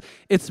because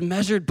it's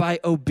measured by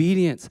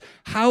obedience.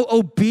 How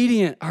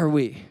obedient are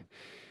we?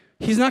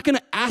 He's not going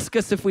to ask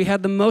us if we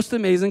had the most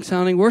amazing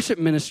sounding worship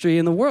ministry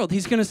in the world.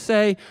 He's going to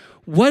say,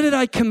 what did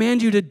I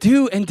command you to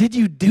do, and did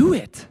you do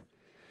it?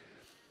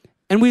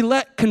 And we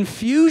let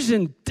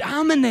confusion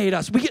dominate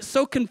us. We get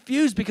so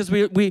confused because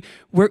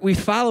we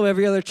follow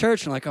every other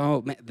church and like,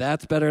 oh, man,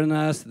 that's better than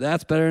us,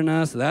 that's better than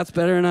us, that's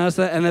better than us.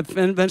 And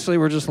then eventually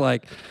we're just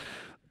like,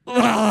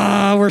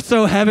 we're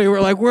so heavy.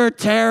 We're like, we're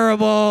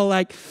terrible.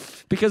 Like,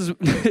 because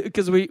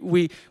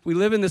we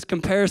live in this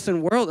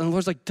comparison world. And the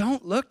Lord's like,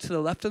 don't look to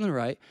the left and the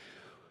right.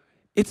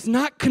 It's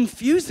not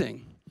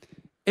confusing.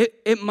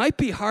 It might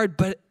be hard,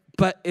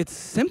 but it's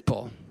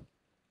simple.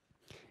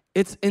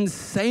 It's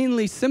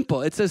insanely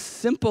simple. It's as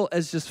simple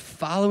as just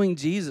following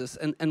Jesus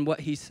and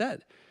what he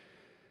said.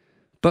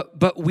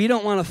 But we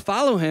don't want to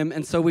follow him,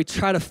 and so we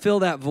try to fill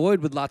that void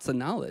with lots of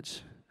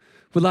knowledge,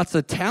 with lots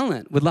of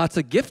talent, with lots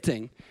of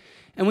gifting.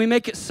 And we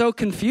make it so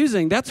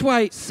confusing. That's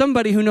why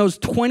somebody who knows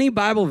 20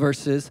 Bible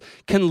verses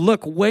can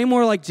look way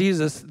more like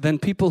Jesus than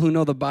people who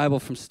know the Bible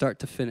from start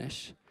to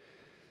finish.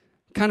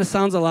 Kind of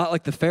sounds a lot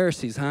like the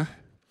Pharisees, huh?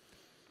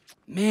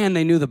 Man,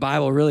 they knew the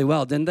Bible really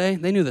well, didn't they?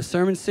 They knew the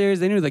sermon series.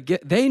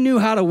 They knew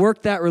how to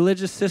work that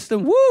religious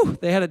system. Woo!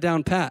 They had it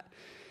down pat.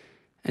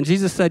 And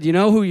Jesus said, you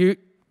know who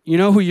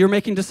you're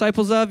making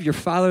disciples of? Your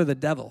father, the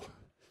devil.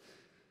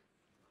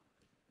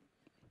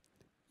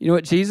 You know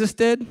what Jesus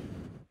did?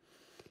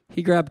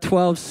 He grabbed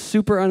 12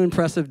 super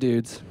unimpressive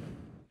dudes.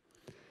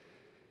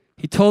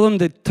 He told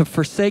them to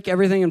forsake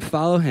everything and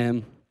follow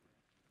him.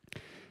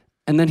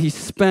 And then he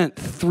spent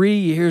 3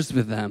 years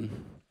with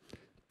them,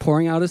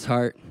 pouring out his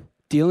heart,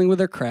 dealing with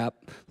their crap,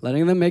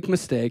 letting them make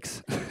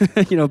mistakes.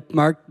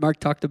 Mark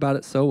talked about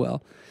it so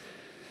well.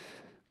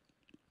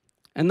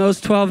 And those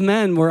 12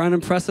 men were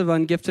unimpressive,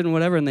 ungifted, and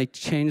whatever, and they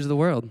changed the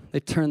world. They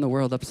turned the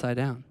world upside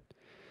down.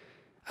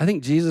 I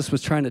think Jesus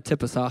was trying to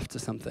tip us off to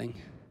something.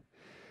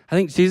 I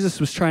think Jesus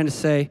was trying to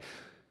say,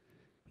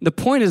 the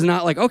point is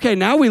not like, okay,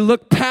 now we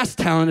look past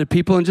talented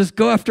people and just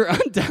go after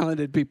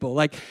untalented people.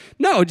 Like,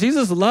 no,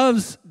 Jesus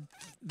loves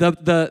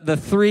the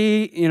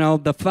three,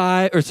 the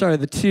five, or sorry,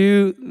 the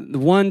two, the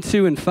 1,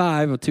 2, and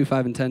 5, or 2,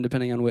 5, and 10,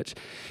 depending on which.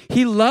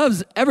 He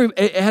loves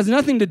it has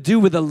nothing to do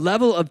with the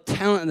level of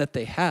talent that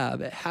they have.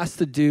 It has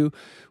to do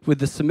with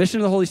the submission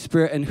of the Holy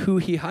Spirit and who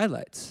he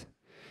highlights.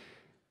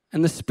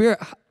 And the Spirit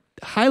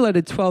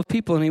highlighted 12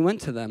 people, and he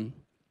went to them.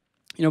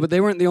 But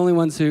they weren't the only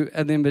ones who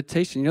had the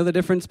invitation. You know the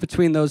difference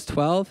between those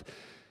 12?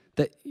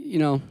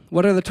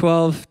 What are the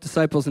 12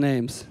 disciples'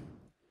 names?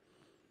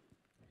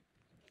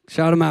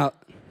 Shout them out.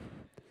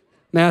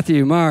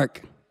 Matthew,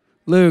 Mark,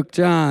 Luke,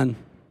 John,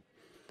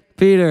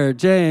 Peter,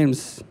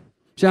 James,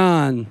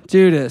 John,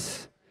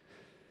 Judas,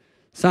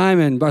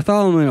 Simon,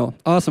 Bartholomew.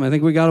 Awesome, I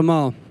think we got them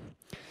all.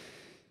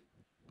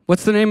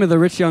 What's the name of the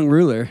rich young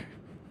ruler?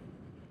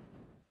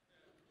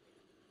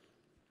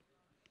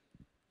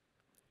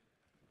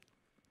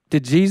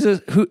 Did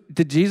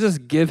Jesus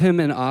give him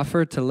an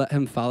offer to let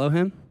him follow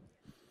him?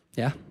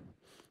 Yeah.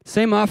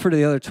 Same offer to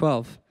the other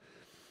 12.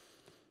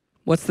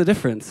 What's the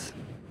difference?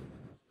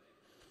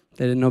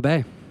 They didn't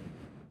obey.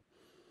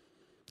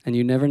 And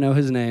you never know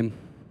his name.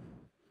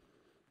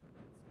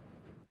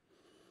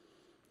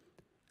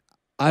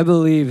 I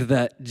believe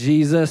that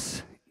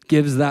Jesus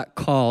gives that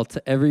call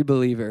to every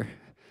believer.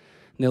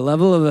 And the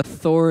level of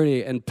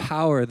authority and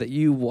power that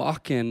you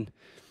walk in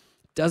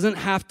doesn't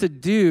have to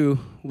do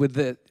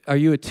with are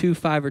you a 2,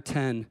 5, or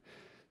 10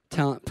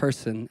 talent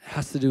person? It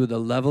has to do with the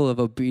level of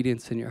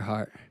obedience in your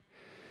heart.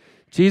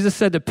 Jesus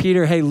said to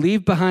Peter, hey,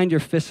 leave behind your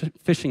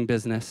fishing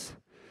business.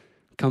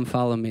 Come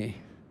follow me.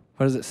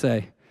 What does it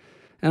say?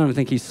 I don't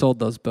think he sold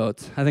those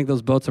boats. I think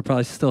those boats are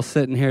probably still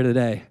sitting here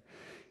today.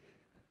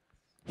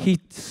 He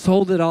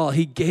sold it all.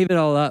 He gave it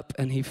all up,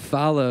 and he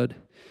followed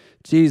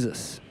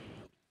Jesus.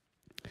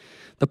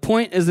 The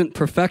point isn't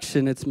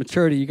perfection, it's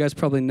maturity. You guys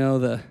probably know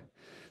the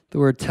the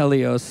word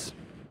teleos.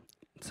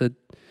 It's a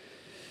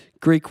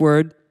Greek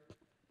word.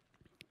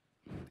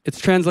 It's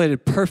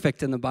translated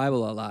perfect in the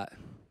Bible a lot,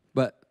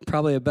 but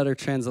probably a better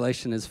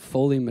translation is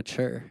fully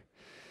mature.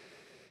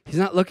 He's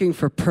not looking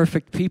for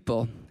perfect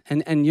people.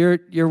 And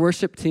your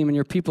worship team and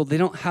your people, they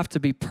don't have to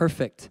be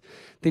perfect.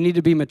 They need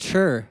to be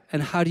mature.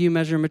 And how do you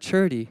measure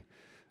maturity?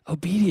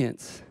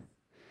 Obedience.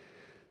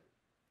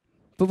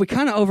 But we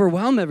kind of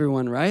overwhelm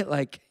everyone, right?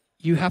 Like,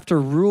 you have to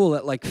rule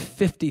at like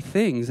 50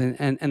 things. And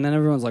then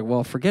everyone's like,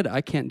 well, forget it. I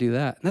can't do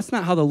that. And that's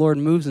not how the Lord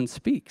moves and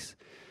speaks.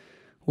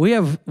 We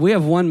have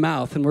one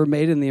mouth, and we're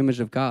made in the image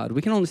of God.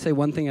 We can only say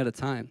one thing at a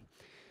time.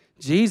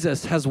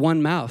 Jesus has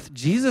one mouth.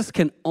 Jesus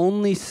can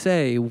only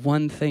say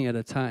one thing at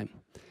a time.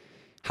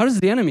 How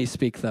does the enemy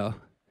speak, though?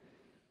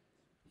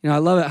 I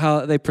love it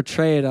how they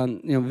portray it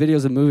on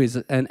videos and movies,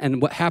 and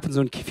what happens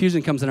when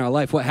confusion comes in our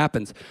life. What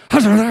happens?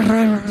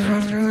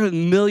 A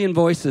million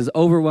voices,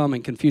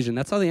 overwhelming confusion.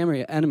 That's how the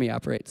enemy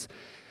operates.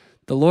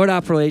 The Lord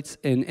operates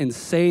in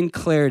insane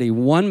clarity,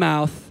 one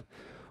mouth,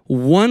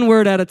 one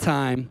word at a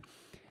time,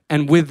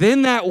 and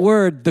within that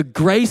word, the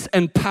grace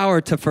and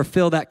power to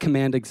fulfill that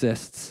command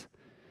exists.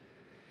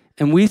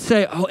 And we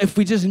say, oh, if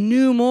we just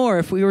knew more,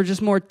 if we were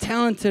just more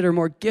talented or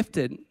more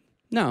gifted.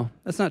 No,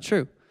 that's not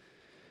true.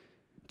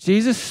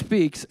 Jesus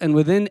speaks, and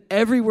within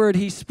every word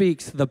he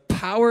speaks, the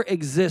power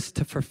exists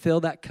to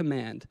fulfill that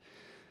command.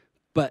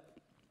 But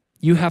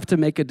you have to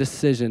make a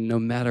decision no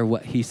matter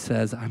what he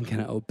says, I'm going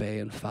to obey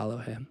and follow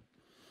him.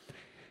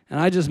 And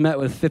I just met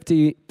with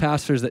 50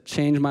 pastors that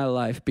changed my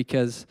life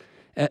because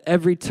at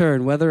every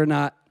turn, whether or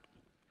not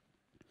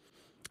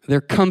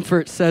their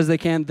comfort says they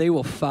can, they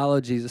will follow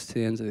Jesus to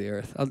the ends of the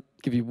earth. I'll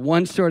give you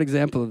one short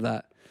example of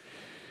that.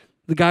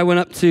 The guy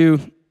went up to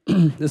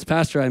this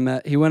pastor I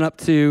met, he went up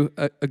to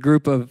a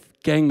group of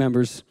gang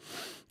members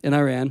in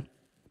Iran.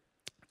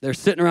 They're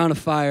sitting around a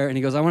fire, and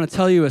he goes, I want to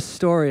tell you a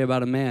story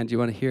about a man. Do you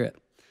want to hear it?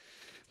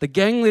 The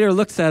gang leader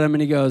looks at him,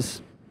 and he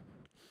goes,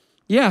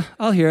 yeah,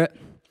 I'll hear it.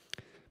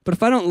 But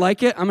if I don't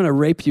like it, I'm going to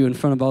rape you in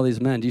front of all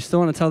these men. Do you still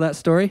want to tell that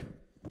story?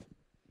 And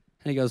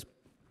he goes,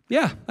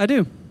 yeah, I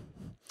do.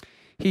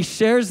 He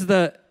shares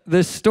the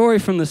story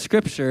from the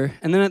scripture,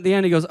 and then at the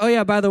end he goes, oh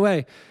yeah, by the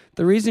way,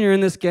 the reason you're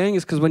in this gang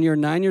is because when you were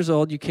 9 years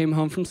old, you came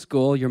home from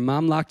school, your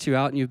mom locked you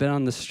out, and you've been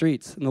on the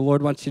streets. And the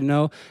Lord wants you to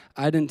know,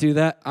 I didn't do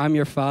that. I'm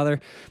your father.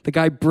 The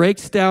guy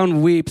breaks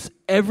down, weeps.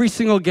 Every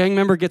single gang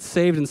member gets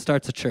saved and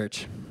starts a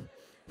church.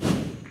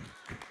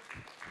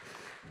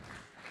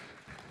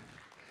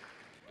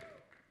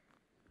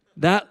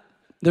 The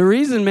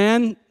reason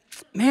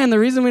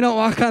we don't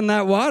walk on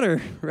that water,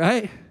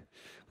 right?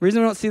 The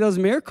reason we don't see those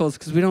miracles is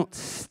because we don't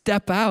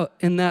step out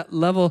in that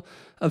level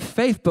of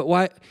faith. But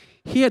why?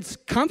 He had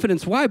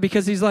confidence. Why?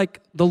 Because he's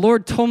like, the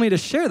Lord told me to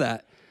share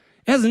that.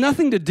 It has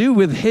nothing to do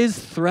with his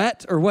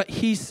threat or what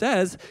he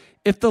says.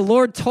 If the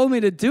Lord told me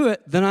to do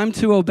it, then I'm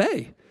to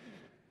obey.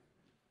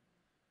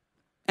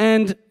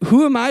 And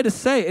who am I to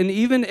say? And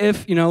even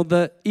if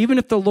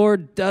the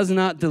Lord does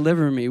not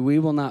deliver me, we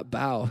will not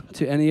bow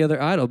to any other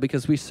idol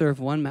because we serve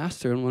one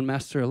master and one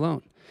master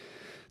alone.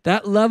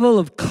 That level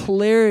of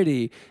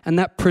clarity and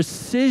that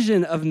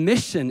precision of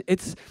mission,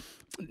 it's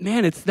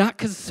not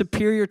because of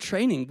superior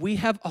training. We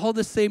have all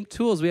the same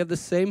tools. We have the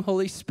same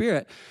Holy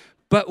Spirit.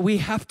 But we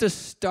have to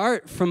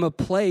start from a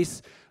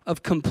place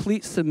of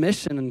complete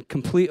submission and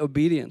complete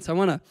obedience. I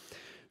want to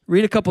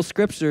read a couple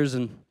scriptures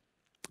and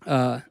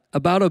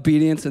about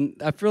obedience. And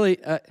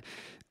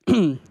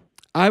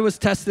I was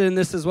tested in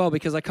this as well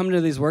because I come to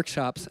these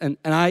workshops and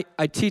I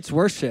teach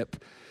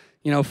worship,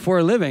 for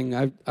a living.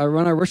 I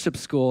run our worship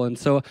school. And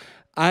so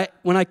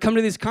when I come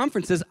to these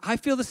conferences, I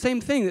feel the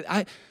same thing.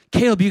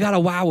 Caleb, you got to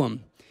wow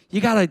them.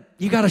 You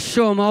gotta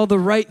show them all the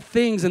right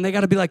things, and they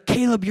got to be like,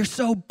 Caleb, you're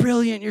so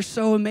brilliant, you're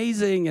so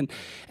amazing.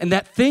 And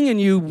that thing in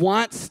you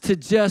wants to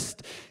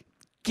just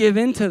give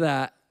into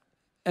that.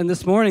 And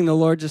this morning, the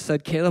Lord just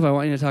said, Caleb, I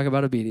want you to talk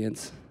about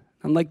obedience.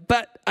 I'm like,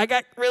 but I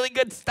got really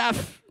good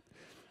stuff.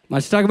 I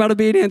want you to talk about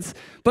obedience.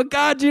 But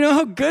God, do you know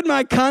how good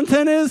my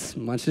content is? I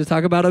want you to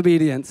talk about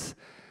obedience.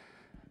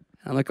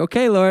 I'm like,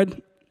 okay,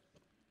 Lord.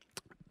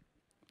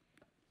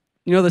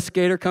 You know the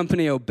skater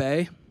company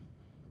Obey?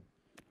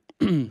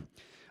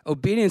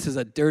 Obedience is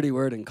a dirty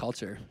word in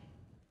culture.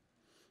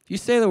 If you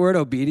say the word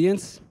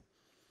obedience,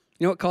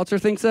 you know what culture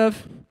thinks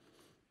of?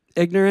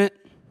 Ignorant,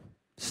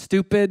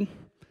 stupid,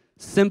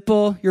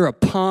 simple. You're a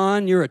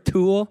pawn. You're a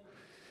tool.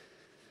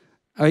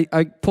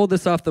 I pulled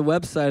this off the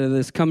website of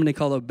this company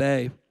called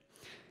Obey.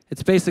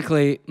 It's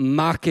basically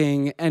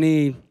mocking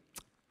anyone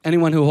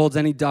who holds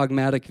any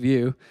dogmatic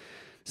view.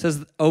 It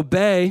says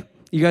Obey.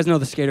 You guys know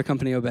the skater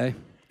company Obey.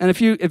 And if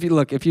you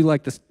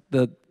like this,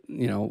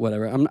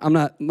 whatever. I'm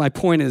not, my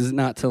point is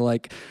not to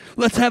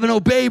let's have an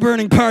Obey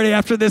burning party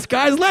after this,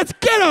 guys. Let's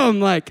get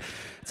them.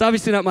 It's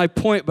obviously not my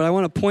point, but I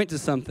want to point to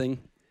something.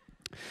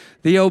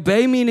 The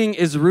Obey meaning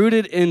is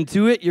rooted in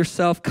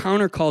do-it-yourself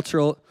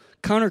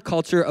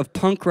counterculture of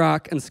punk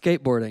rock and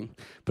skateboarding,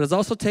 but it's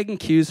also taking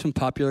cues from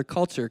popular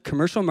culture,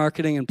 commercial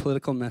marketing, and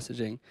political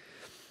messaging.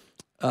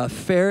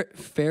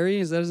 Ferry,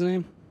 is that his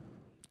name?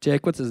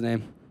 Jake, what's his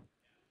name?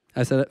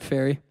 I said it,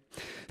 Ferry.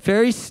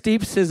 Ferry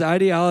steeps his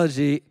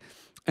ideology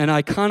and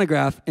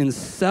iconograph in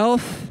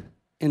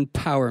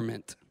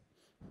self-empowerment.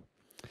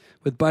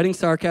 With biting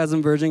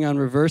sarcasm verging on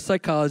reverse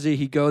psychology,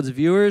 he goads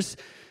viewers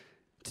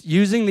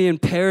using the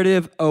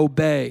imperative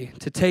obey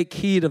to take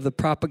heed of the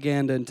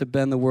propaganda and to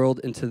bend the world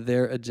into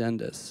their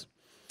agendas.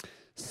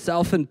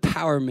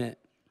 Self-empowerment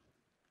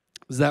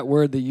is that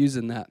word they use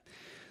in that.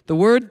 The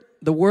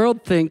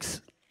world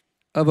thinks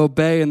of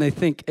obey and they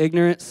think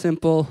ignorant,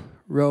 simple,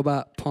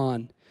 robot,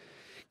 pawn.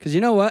 Because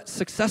you know what?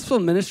 Successful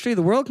ministry,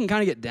 the world can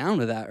kind of get down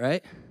to that,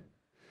 right?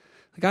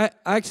 Like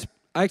I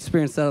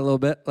experienced that a little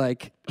bit.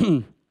 Like,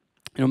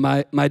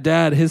 my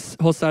dad, his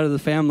whole side of the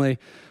family,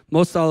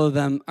 most all of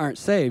them aren't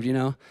saved,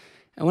 And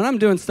when I'm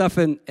doing stuff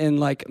in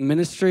like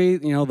ministry,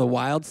 the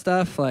wild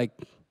stuff, like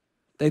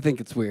they think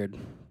it's weird.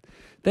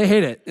 They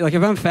hate it. Like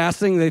if I'm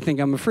fasting, they think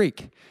I'm a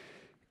freak.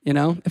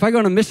 If I go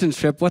on a mission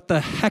trip, what the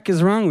heck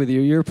is wrong with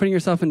you? You're putting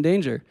yourself in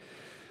danger.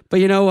 But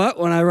you know what?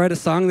 When I write a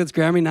song that's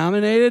Grammy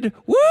nominated,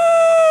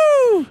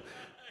 woo!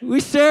 We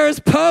share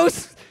his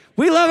posts.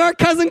 We love our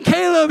cousin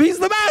Caleb. He's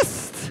the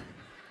best.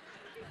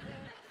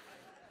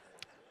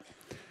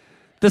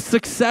 The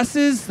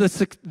successes,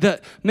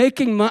 the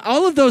making money,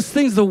 all of those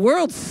things, the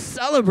world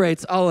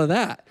celebrates all of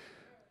that.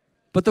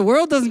 But the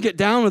world doesn't get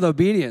down with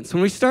obedience.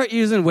 When we start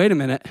using, wait a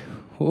minute,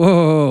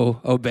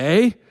 whoa,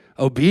 obey?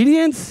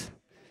 Obedience?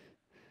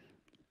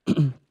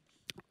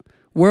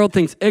 World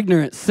thinks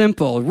ignorant,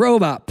 simple,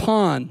 robot,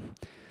 pawn.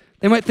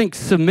 They might think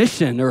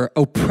submission or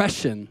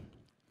oppression.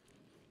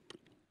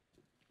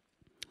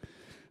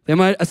 They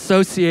might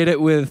associate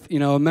it with,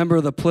 a member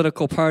of the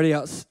political party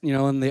out,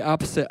 in the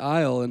opposite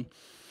aisle. And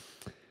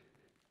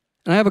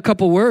I have a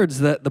couple words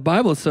that the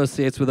Bible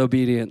associates with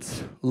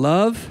obedience.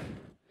 Love,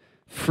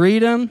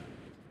 freedom,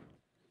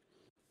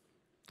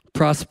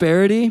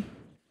 prosperity,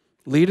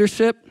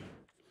 leadership,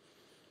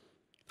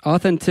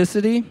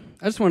 authenticity.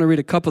 I just want to read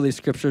a couple of these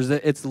scriptures.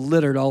 It's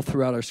littered all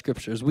throughout our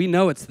scriptures. We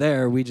know it's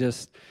there. We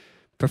just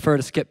prefer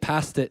to skip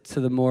past it to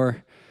the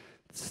more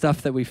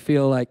stuff that we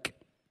feel like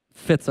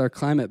fits our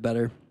climate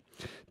better.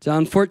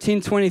 John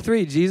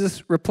 14:23,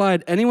 Jesus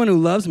replied, "Anyone who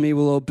loves me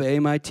will obey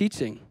my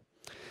teaching.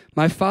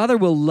 My Father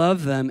will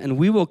love them, and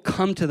we will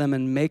come to them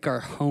and make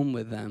our home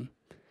with them."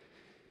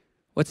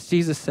 What's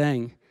Jesus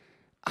saying?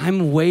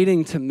 I'm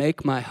waiting to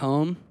make my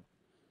home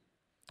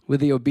with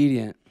the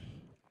obedient.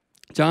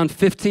 John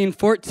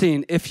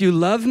 15:14, if you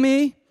love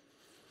me,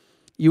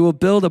 you will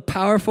build a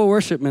powerful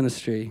worship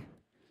ministry.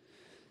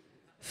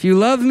 If you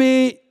love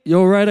me,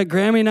 you'll write a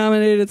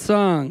Grammy-nominated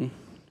song,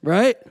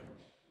 right?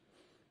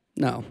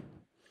 No.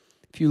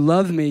 If you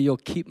love me, you'll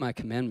keep my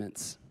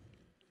commandments.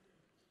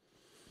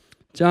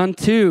 John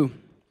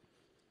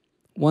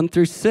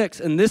 2:1-6,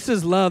 and this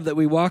is love, that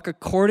we walk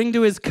according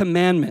to his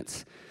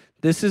commandments.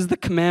 This is the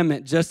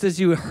commandment, just as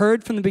you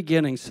heard from the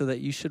beginning, so that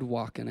you should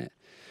walk in it.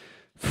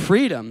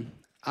 Freedom.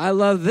 I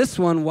love this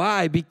one.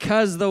 Why?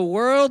 Because the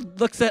world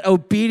looks at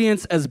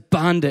obedience as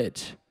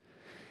bondage.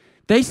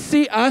 They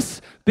see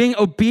us being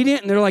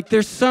obedient, and they're like,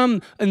 there's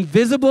some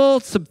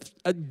invisible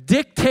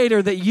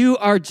dictator that you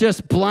are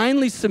just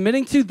blindly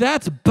submitting to.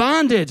 That's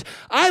bondage.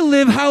 I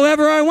live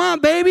however I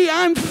want, baby.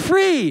 I'm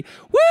free.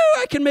 Woo!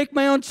 I can make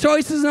my own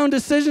choices and own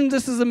decisions.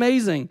 This is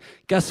amazing.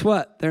 Guess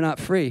what? They're not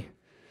free.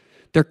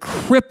 They're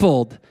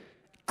crippled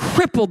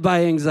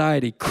by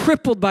anxiety,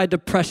 crippled by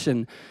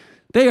depression.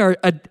 They are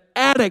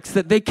addicts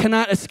that they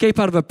cannot escape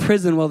out of a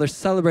prison while they're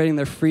celebrating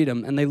their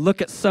freedom. And they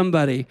look at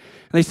somebody and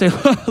they say,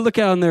 look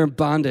how they're in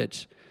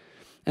bondage.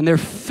 And they're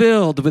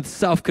filled with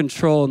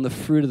self-control and the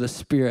fruit of the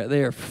Spirit.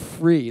 They are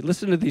free.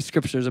 Listen to these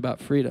scriptures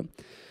about freedom.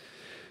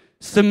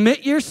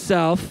 Submit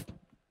yourself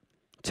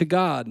to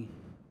God.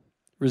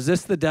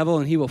 Resist the devil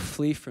and he will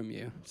flee from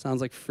you.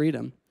 Sounds like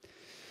freedom.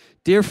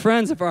 Dear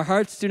friends, if our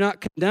hearts do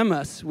not condemn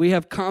us, we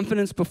have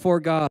confidence before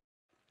God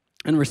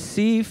and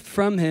receive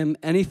from him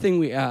anything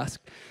we ask,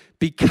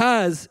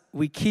 because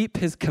we keep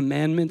his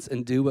commandments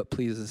and do what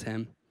pleases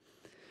him.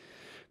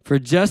 For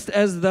just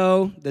as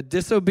though the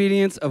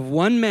disobedience of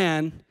one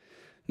man,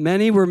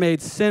 many were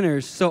made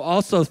sinners, so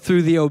also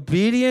through the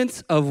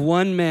obedience of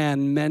one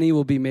man, many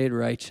will be made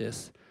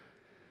righteous.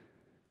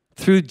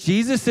 Through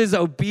Jesus'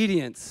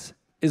 obedience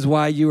is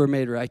why you were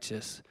made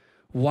righteous.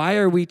 Why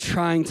are we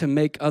trying to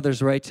make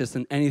others righteous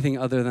in anything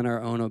other than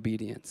our own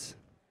obedience?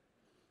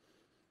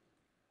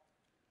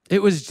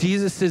 It was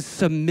Jesus'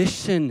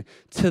 submission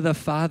to the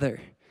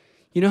Father.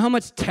 You know how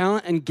much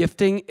talent and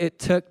gifting it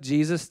took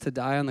Jesus to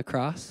die on the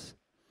cross?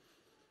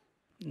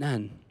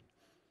 None.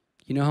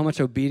 You know how much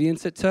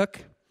obedience it took?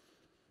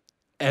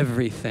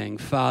 Everything.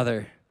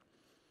 Father,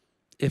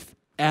 if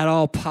at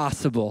all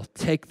possible,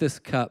 take this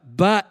cup,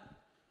 but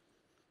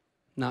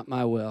not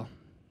my will.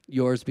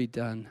 Yours be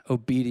done.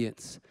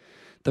 Obedience.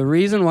 The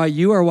reason why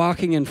you are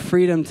walking in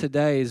freedom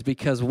today is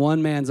because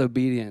one man's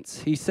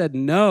obedience. He said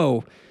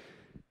no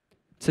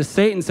to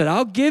Satan, said,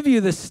 I'll give you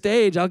the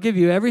stage, I'll give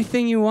you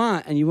everything you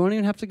want, and you won't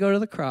even have to go to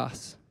the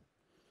cross.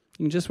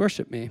 You can just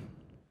worship me.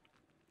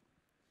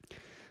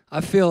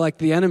 I feel like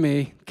the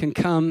enemy can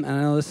come, and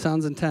I know this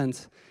sounds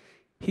intense,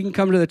 he can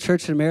come to the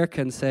church in America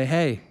and say,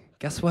 hey,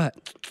 guess what?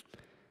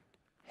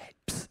 Hey,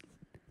 psst.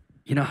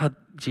 You know how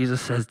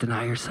Jesus says,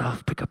 deny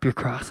yourself, pick up your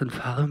cross and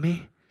follow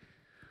me?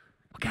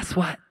 Well, guess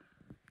what?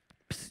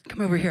 Psst,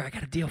 come over here. I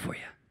got a deal for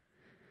you.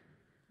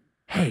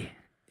 Hey,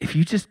 if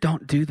you just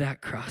don't do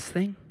that cross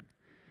thing,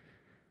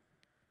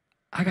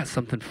 I got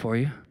something for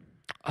you.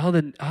 All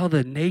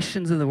the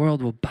nations of the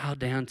world will bow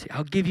down to you.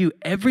 I'll give you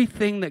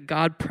everything that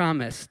God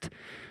promised,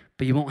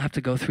 but you won't have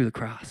to go through the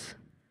cross.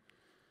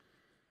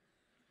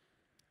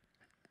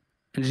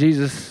 And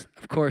Jesus,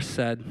 of course,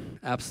 said,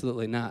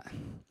 absolutely not.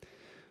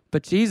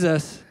 But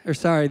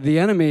the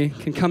enemy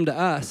can come to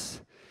us,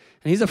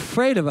 and he's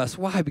afraid of us.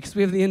 Why? Because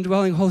we have the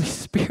indwelling Holy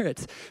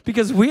Spirit.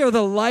 Because we are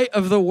the light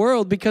of the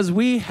world. Because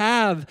we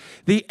have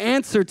the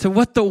answer to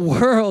what the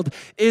world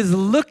is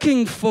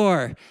looking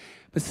for.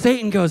 But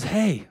Satan goes,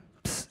 hey,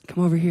 psst,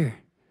 come over here.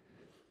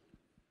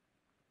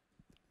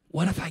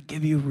 What if I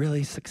give you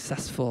really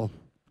successful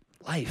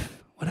life?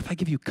 What if I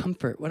give you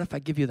comfort? What if I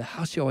give you the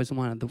house you always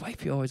wanted, the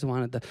wife you always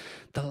wanted,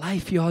 the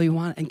life you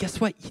wanted? And guess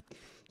what?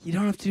 You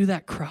don't have to do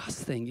that cross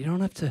thing. You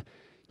don't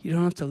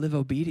have to live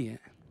obedient.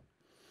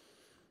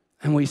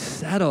 And we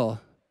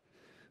settle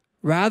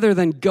rather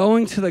than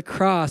going to the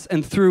cross,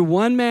 and through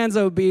one man's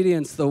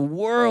obedience, the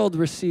world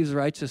receives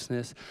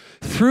righteousness.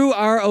 Through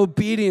our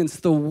obedience,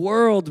 the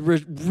world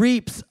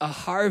reaps a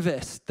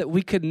harvest that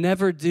we could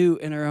never do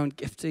in our own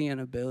gifting and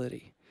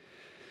ability.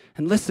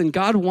 And listen,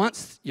 God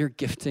wants your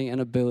gifting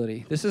and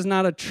ability. This is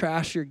not a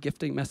trash your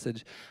gifting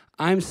message.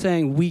 I'm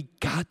saying we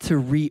got to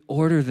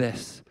reorder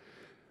this.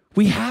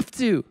 We have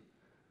to.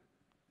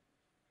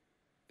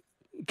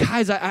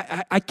 Guys,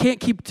 I can't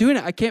keep doing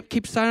it. I can't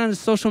keep signing on to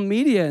social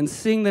media and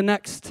seeing the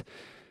next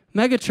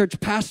megachurch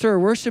pastor or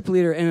worship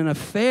leader in an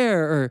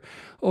affair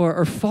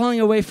or falling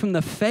away from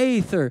the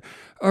faith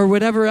or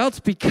whatever else,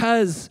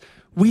 because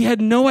we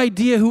had no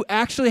idea who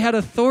actually had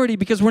authority,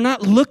 because we're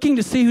not looking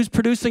to see who's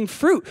producing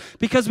fruit,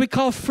 because we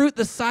call fruit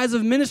the size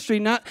of ministry,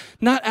 not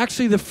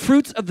actually the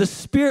fruits of the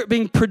Spirit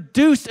being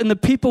produced in the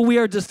people we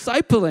are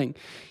discipling.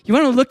 You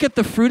want to look at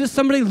the fruit of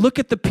somebody? Look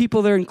at the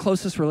people they're in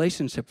closest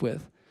relationship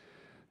with.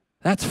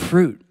 That's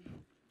fruit.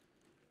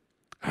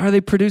 Are they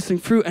producing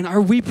fruit? And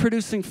are we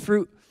producing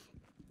fruit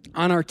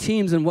on our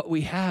teams and what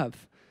we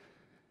have?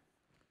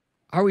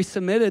 Are we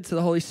submitted to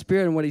the Holy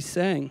Spirit and what he's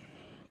saying?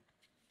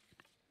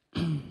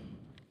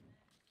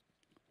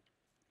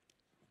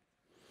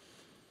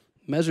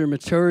 Measure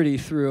maturity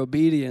through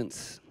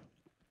obedience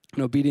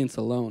and obedience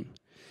alone.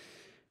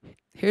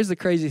 Here's the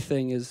crazy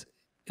thing is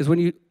when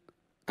you,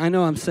 I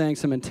know I'm saying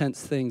some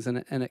intense things and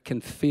it can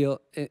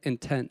feel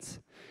intense.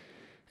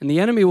 And the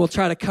enemy will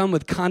try to come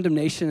with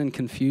condemnation and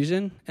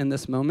confusion in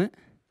this moment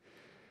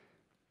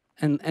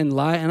and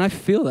lie. And I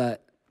feel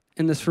that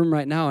in this room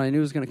right now. I knew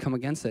it was going to come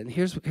against it. And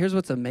here's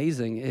what's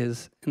amazing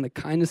is in the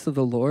kindness of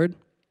the Lord,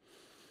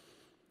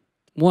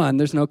 one,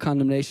 there's no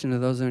condemnation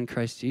of those who are in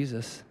Christ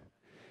Jesus.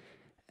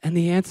 And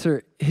the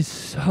answer is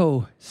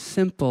so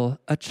simple.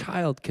 A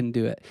child can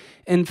do it.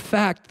 In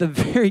fact, the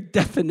very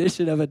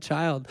definition of a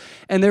child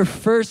and their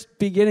first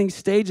beginning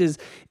stages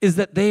is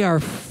that they are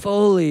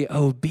fully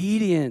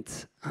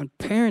obedient.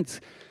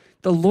 Parents,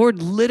 the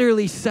Lord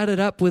literally set it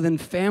up within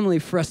family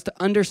for us to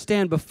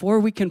understand before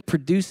we can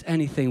produce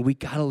anything, we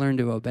got to learn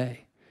to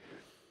obey.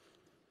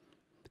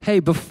 Hey,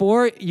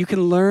 before you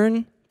can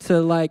learn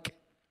to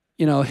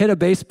hit a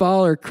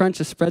baseball or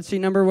crunch a spreadsheet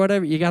number or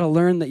whatever, you got to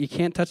learn that you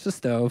can't touch the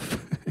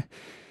stove.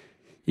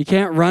 You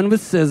can't run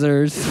with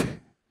scissors.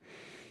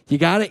 You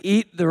got to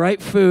eat the right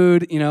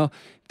food,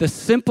 the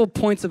simple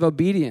points of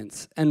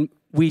obedience. And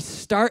we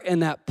start in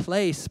that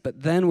place,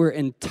 but then we're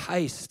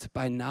enticed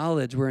by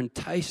knowledge. We're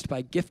enticed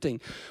by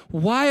gifting.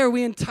 Why are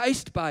we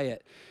enticed by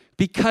it?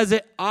 Because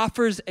it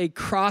offers a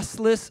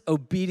crossless,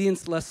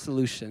 obedience-less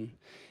solution.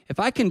 If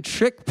I can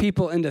trick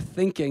people into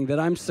thinking that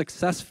I'm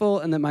successful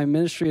and that my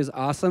ministry is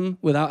awesome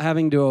without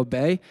having to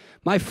obey,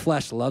 my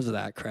flesh loves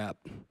that crap.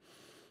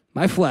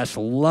 My flesh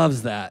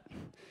loves that.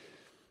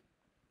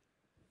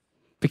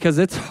 Because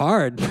it's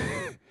hard,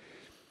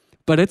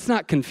 but it's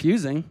not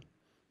confusing.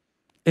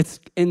 It's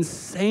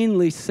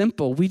insanely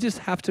simple. We just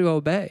have to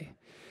obey.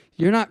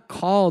 You're not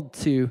called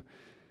to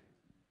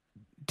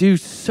do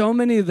so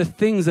many of the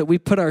things that we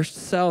put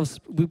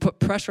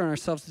pressure on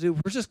ourselves to do.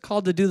 We're just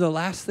called to do the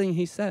last thing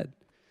he said.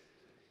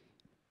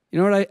 You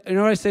know what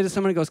I say to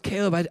someone who goes,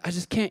 Caleb, I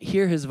just can't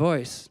hear his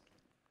voice.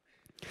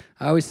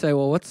 I always say,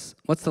 well, what's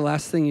the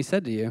last thing he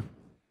said to you?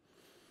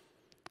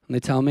 And they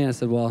tell me, I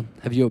said, well,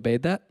 have you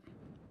obeyed that?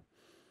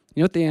 You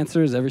know what the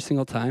answer is every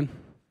single time?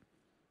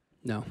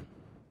 No.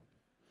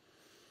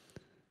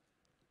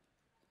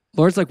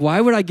 Lord's like, why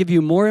would I give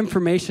you more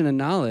information and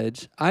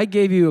knowledge? I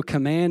gave you a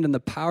command and the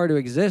power to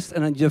exist,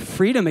 and your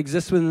freedom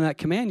exists within that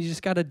command. You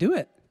just got to do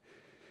it.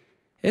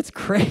 It's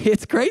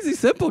crazy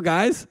simple,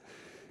 guys.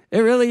 It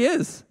really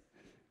is.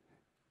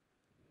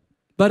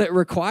 But it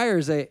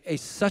requires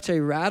such a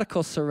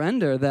radical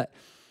surrender that.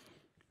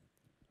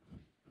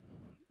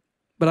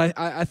 But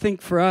I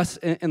think for us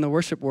in the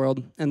worship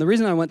world, and the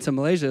reason I went to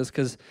Malaysia is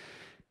because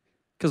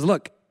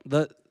look,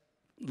 the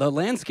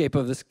landscape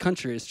of this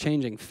country is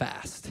changing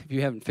fast, if you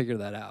haven't figured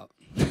that out.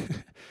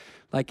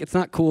 Like, it's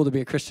not cool to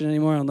be a Christian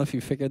anymore. I don't know if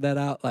you figured that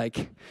out. Like,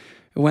 it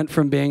went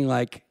from being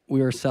like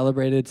we were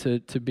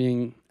celebrated to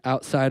being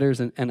outsiders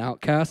and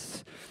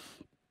outcasts.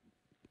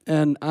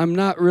 And I'm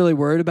not really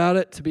worried about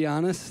it, to be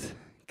honest,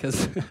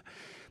 because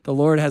the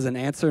Lord has an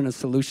answer and a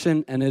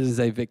solution, and it is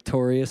a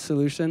victorious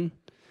solution.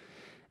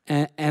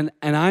 And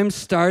I'm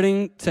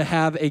starting to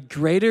have a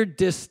greater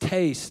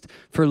distaste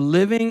for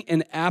living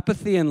in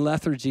apathy and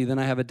lethargy than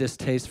I have a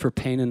distaste for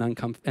pain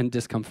and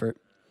discomfort.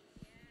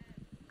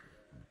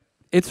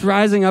 It's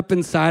rising up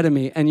inside of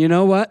me. And you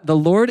know what? The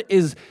Lord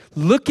is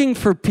looking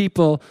for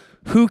people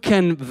who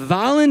can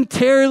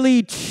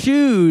voluntarily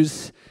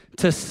choose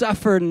to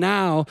suffer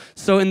now,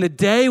 so in the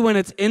day when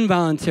it's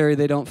involuntary,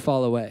 they don't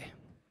fall away.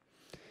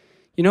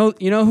 You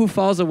know who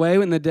falls away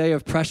in the day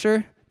of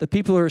pressure? The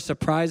people who are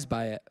surprised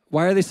by it.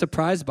 Why are they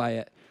surprised by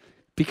it?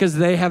 Because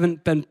they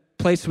haven't been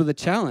placed with a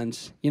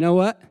challenge. You know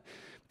what?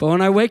 But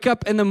when I wake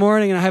up in the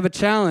morning and I have a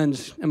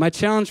challenge, and my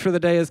challenge for the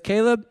day is,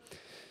 Caleb,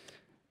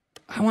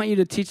 I want you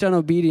to teach on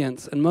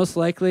obedience. And most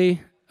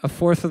likely, a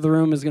fourth of the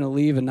room is going to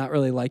leave and not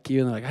really like you.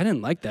 And they're like, I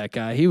didn't like that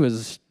guy. He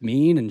was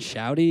mean and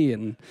shouty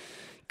and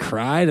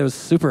cried. It was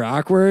super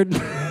awkward.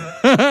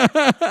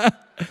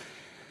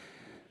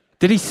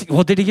 Did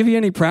he give you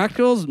any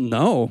practicals?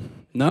 No,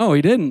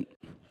 he didn't.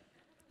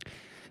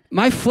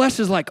 My flesh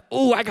is like,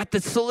 oh, I got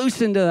the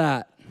solution to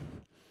that.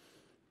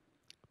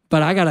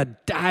 But I got to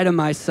die to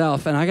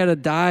myself, and I got to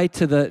die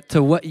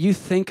to what you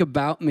think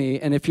about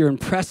me. And if you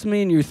impress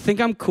me and you think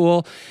I'm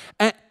cool,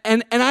 and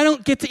I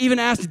don't get to even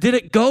ask, did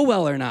it go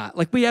well or not?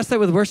 Like, we asked that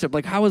with worship.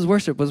 Like, how was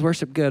worship? Was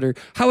worship good? Or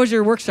how was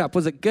your workshop?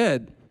 Was it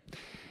good?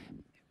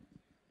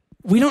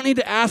 We don't need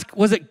to ask,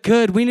 was it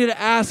good? We need to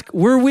ask,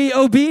 were we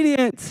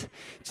obedient?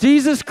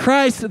 Jesus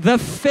Christ, the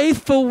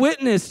faithful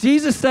witness.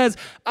 Jesus says,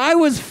 I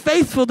was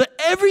faithful to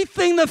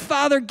everything the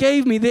Father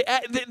gave me.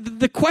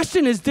 The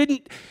question is,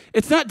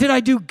 it's not did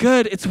I do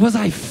good, it's was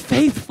I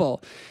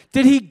faithful?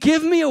 Did he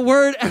give me a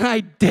word and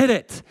I did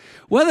it?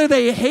 Whether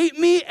they hate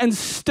me and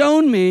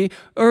stone me,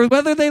 or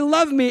whether they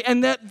love me,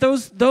 and that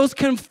those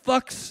can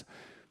flux.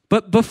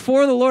 But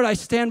before the Lord, I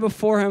stand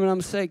before him and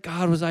I'm saying,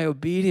 God, was I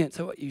obedient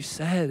to what you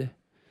said?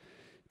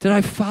 Did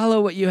I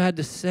follow what you had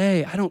to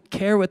say? I don't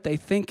care what they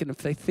think and if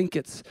they think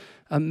it's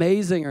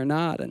amazing or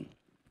not. And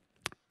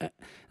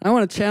I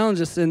want to challenge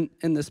us in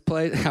this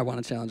place. I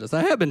want to challenge us.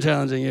 I have been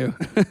challenging you.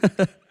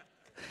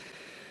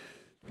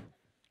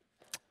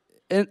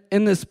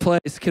 in this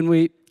place, can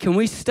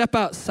we step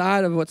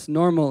outside of what's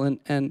normal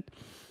and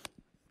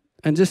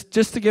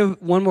just to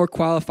give one more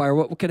qualifier,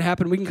 what could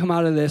happen? We can come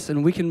out of this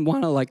and we can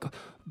want to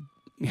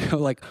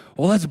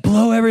well, let's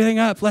blow everything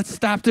up. Let's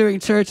stop doing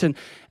church. And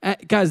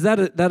guys, that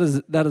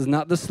is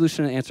not the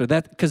solution and answer.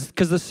 That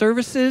because the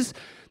services,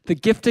 the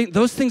gifting,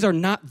 those things are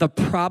not the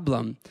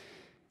problem.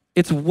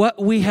 It's what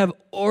we have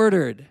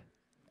ordered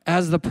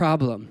as the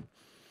problem.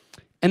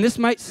 And this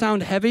might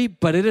sound heavy,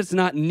 but it is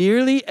not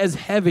nearly as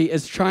heavy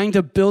as trying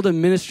to build a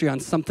ministry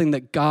on something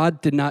that God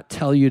did not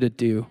tell you to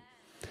do.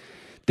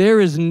 There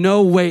is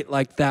no weight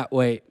like that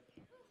weight.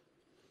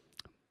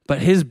 But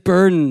his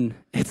burden,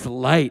 it's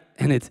light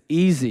and it's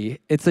easy.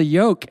 It's a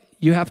yoke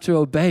you have to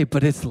obey,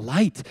 but it's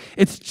light.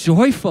 It's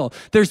joyful.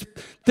 There's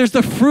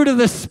the fruit of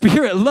the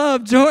Spirit: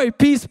 love, joy,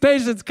 peace,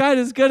 patience,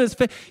 kindness, goodness,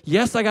 faith.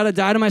 Yes, I got to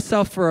die to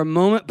myself for a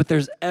moment, but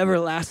there's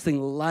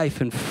everlasting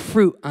life and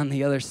fruit on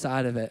the other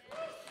side of it.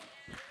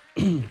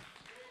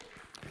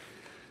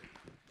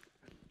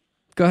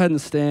 Go ahead and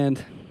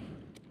stand.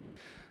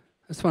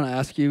 I just want to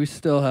ask you, we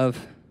still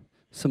have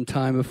some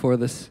time before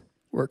this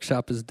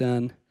workshop is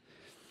done.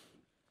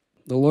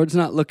 The Lord's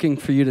not looking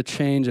for you to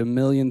change a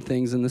million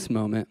things in this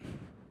moment.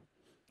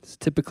 It's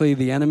typically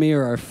the enemy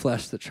or our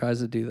flesh that tries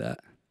to do that.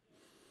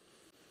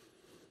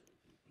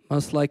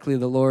 Most likely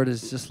the Lord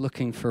is just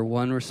looking for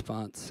one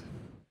response.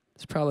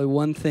 It's probably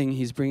one thing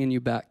he's bringing you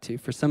back to.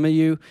 For some of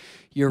you,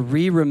 you're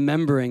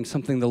re-remembering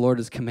something the Lord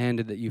has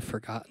commanded that you've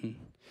forgotten.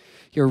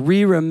 You're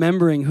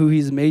re-remembering who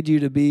he's made you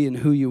to be and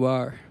who you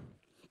are.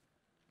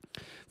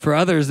 For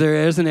others,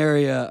 there is an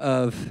area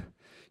of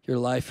your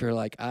life you're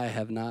like, I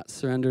have not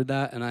surrendered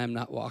that, and I am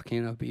not walking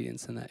in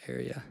obedience in that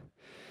area.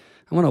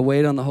 I want to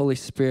wait on the Holy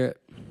Spirit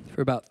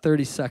for about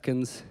 30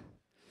 seconds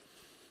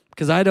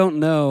because I don't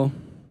know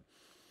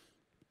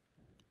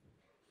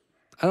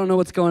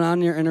what's going on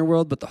in your inner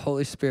world, but the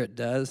Holy Spirit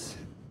does.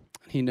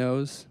 He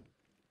knows.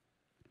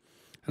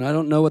 And I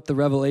don't know what the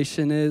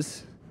revelation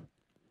is,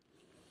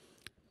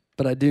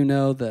 but I do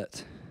know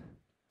that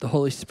the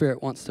Holy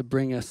Spirit wants to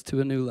bring us to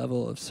a new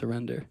level of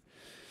surrender.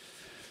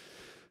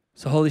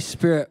 So Holy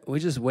Spirit, we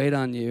just wait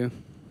on you.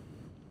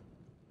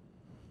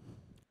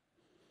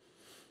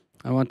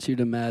 I want you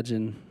to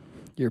imagine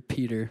you're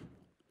Peter.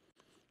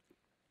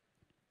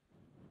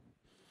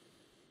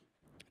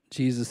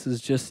 Jesus has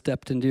just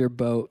stepped into your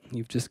boat.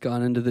 You've just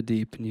gone into the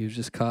deep, and you've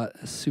just caught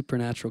a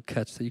supernatural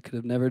catch that you could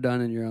have never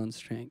done in your own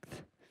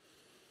strength.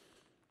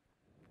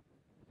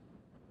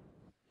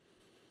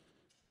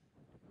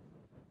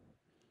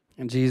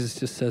 And Jesus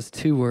just says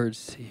two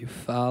words to you: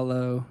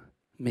 follow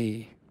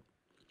me.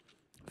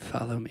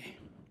 Follow me.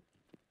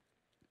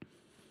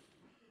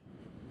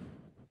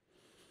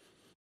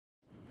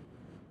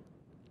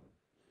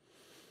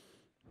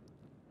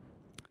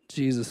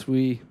 Jesus,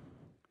 we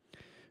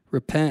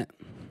repent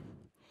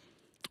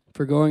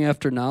for going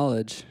after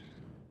knowledge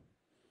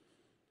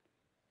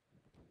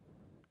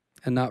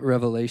and not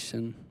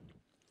revelation.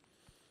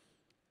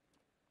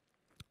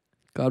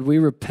 God, we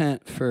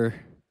repent for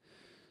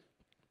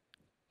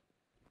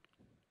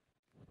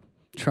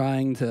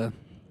trying to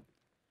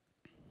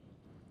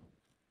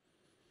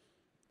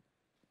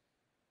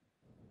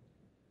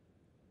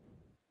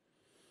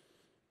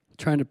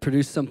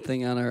produce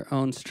something on our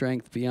own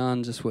strength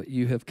beyond just what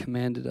you have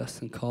commanded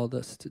us and called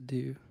us to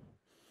do.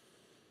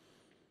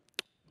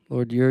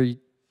 Lord, your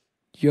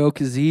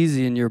yoke is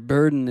easy and your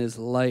burden is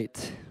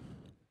light.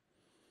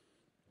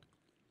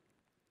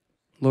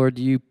 Lord,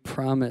 you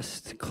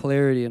promised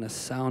clarity and a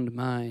sound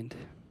mind.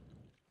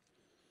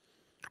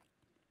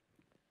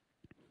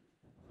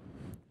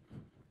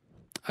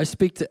 I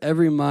speak to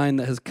every mind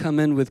that has come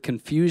in with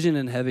confusion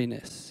and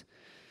heaviness.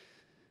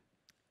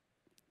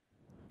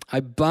 I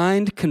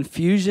bind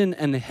confusion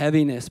and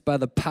heaviness by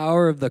the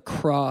power of the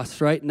cross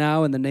right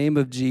now in the name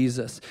of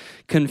Jesus.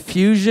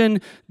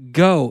 Confusion,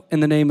 go in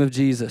the name of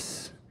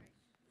Jesus.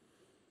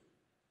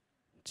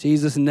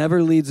 Jesus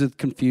never leads with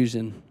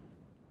confusion,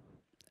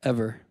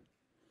 ever.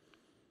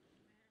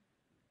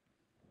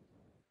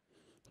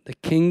 The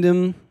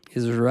kingdom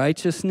is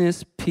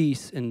righteousness,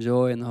 peace, and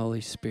joy in the Holy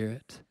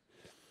Spirit.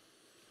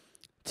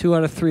 2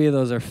 out of 3 of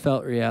those are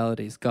felt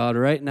realities. God,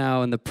 right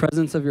now, in the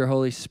presence of your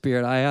Holy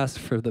Spirit, I ask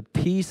for the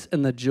peace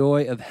and the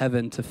joy of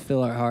heaven to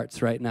fill our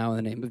hearts right now in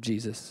the name of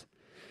Jesus.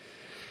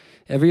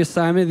 Every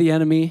assignment of the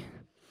enemy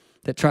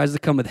that tries to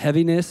come with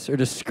heaviness or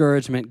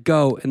discouragement,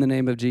 go in the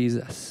name of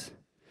Jesus.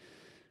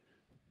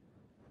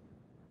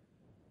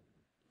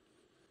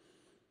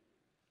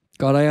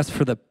 God, I ask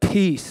for the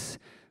peace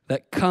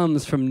that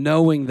comes from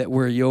knowing that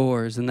we're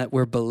yours and that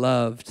we're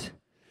beloved.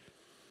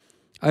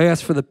 I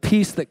ask for the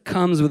peace that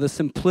comes with the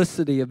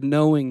simplicity of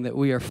knowing that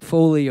we are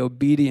fully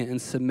obedient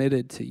and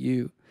submitted to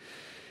you.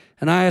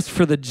 And I ask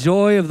for the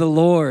joy of the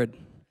Lord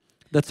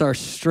that's our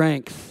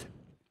strength.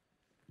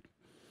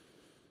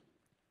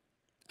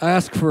 I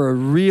ask for a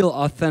real,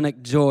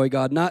 authentic joy,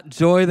 God, not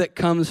joy that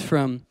comes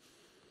from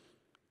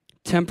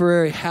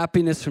temporary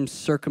happiness from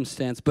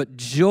circumstance, but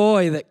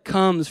joy that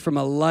comes from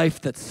a life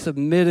that's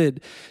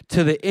submitted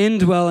to the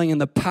indwelling and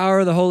the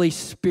power of the Holy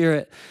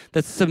Spirit,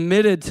 that's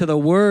submitted to the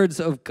words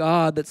of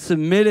God, that's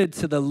submitted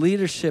to the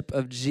leadership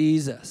of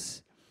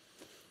Jesus.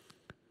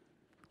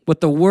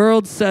 What the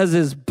world says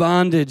is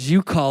bondage,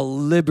 you call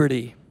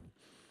liberty.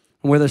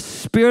 And where the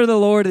Spirit of the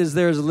Lord is,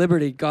 there is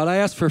liberty. God, I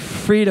ask for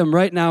freedom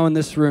right now in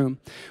this room.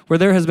 Where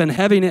there has been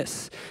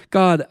heaviness,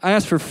 God, I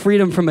ask for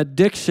freedom from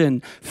addiction,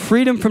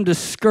 freedom from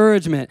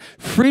discouragement,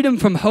 freedom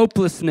from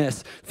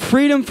hopelessness,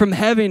 freedom from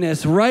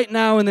heaviness right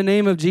now in the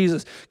name of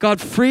Jesus.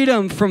 God,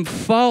 freedom from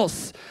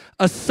false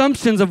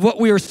assumptions of what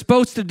we are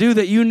supposed to do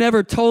that you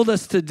never told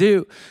us to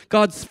do.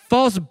 God's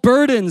false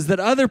burdens that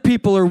other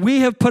people or we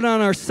have put on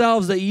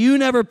ourselves that you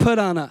never put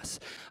on us.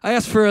 I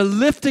ask for a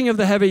lifting of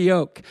the heavy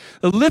yoke,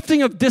 a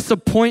lifting of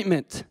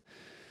disappointment.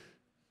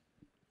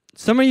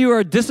 Some of you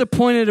are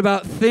disappointed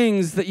about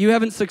things that you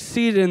haven't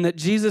succeeded in, that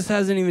Jesus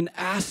hasn't even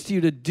asked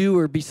you to do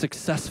or be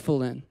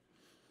successful in.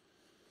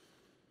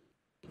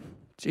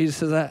 Jesus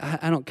says,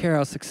 I don't care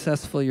how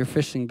successful your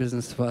fishing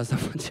business was. I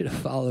want you to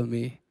follow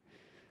me.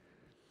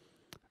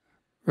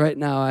 Right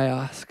now, I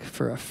ask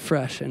for a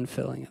fresh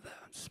infilling of that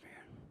Spirit.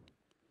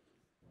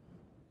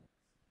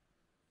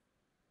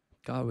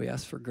 God, we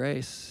ask for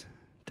grace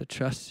to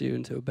trust you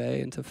and to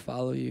obey and to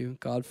follow you.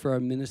 God, for our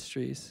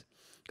ministries.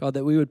 God,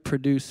 that we would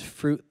produce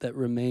fruit that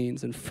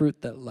remains and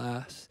fruit that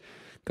lasts.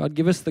 God,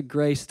 give us the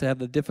grace to have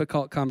the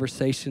difficult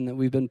conversation that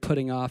we've been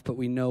putting off, but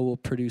we know will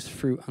produce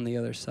fruit on the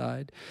other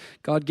side.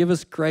 God, give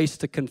us grace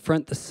to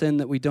confront the sin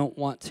that we don't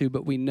want to,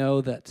 but we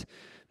know that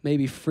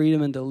maybe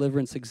freedom and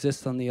deliverance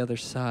exist on the other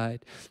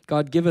side.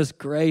 God, give us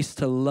grace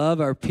to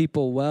love our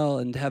people well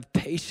and to have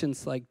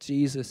patience like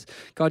Jesus.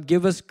 God,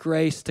 give us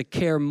grace to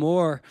care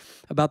more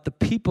about the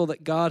people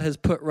that God has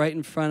put right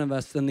in front of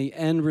us than the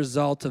end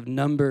result of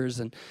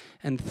numbers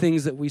and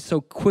things that we so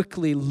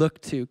quickly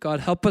look to. God,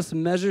 help us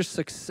measure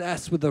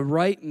success with the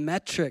right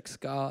metrics,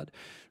 God.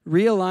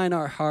 Realign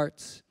our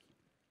hearts.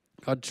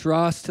 God,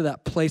 draw us to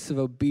that place of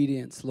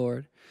obedience,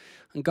 Lord.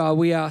 And God,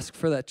 we ask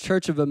for that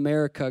Church of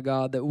America,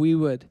 God, that we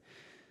would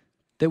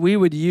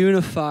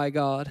unify,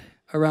 God,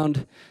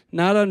 around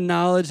not on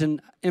knowledge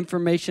and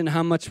information,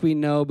 how much we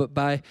know, but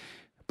by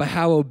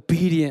how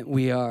obedient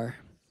we are.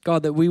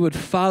 God, that we would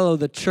follow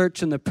the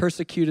church in the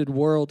persecuted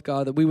world,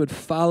 God, that we would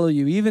follow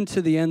you even to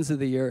the ends of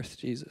the earth,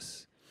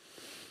 Jesus.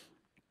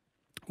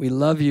 We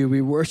love you,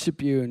 we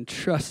worship you, and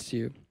trust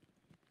you.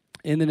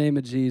 In the name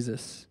of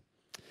Jesus,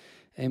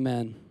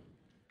 amen.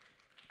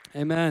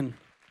 Amen.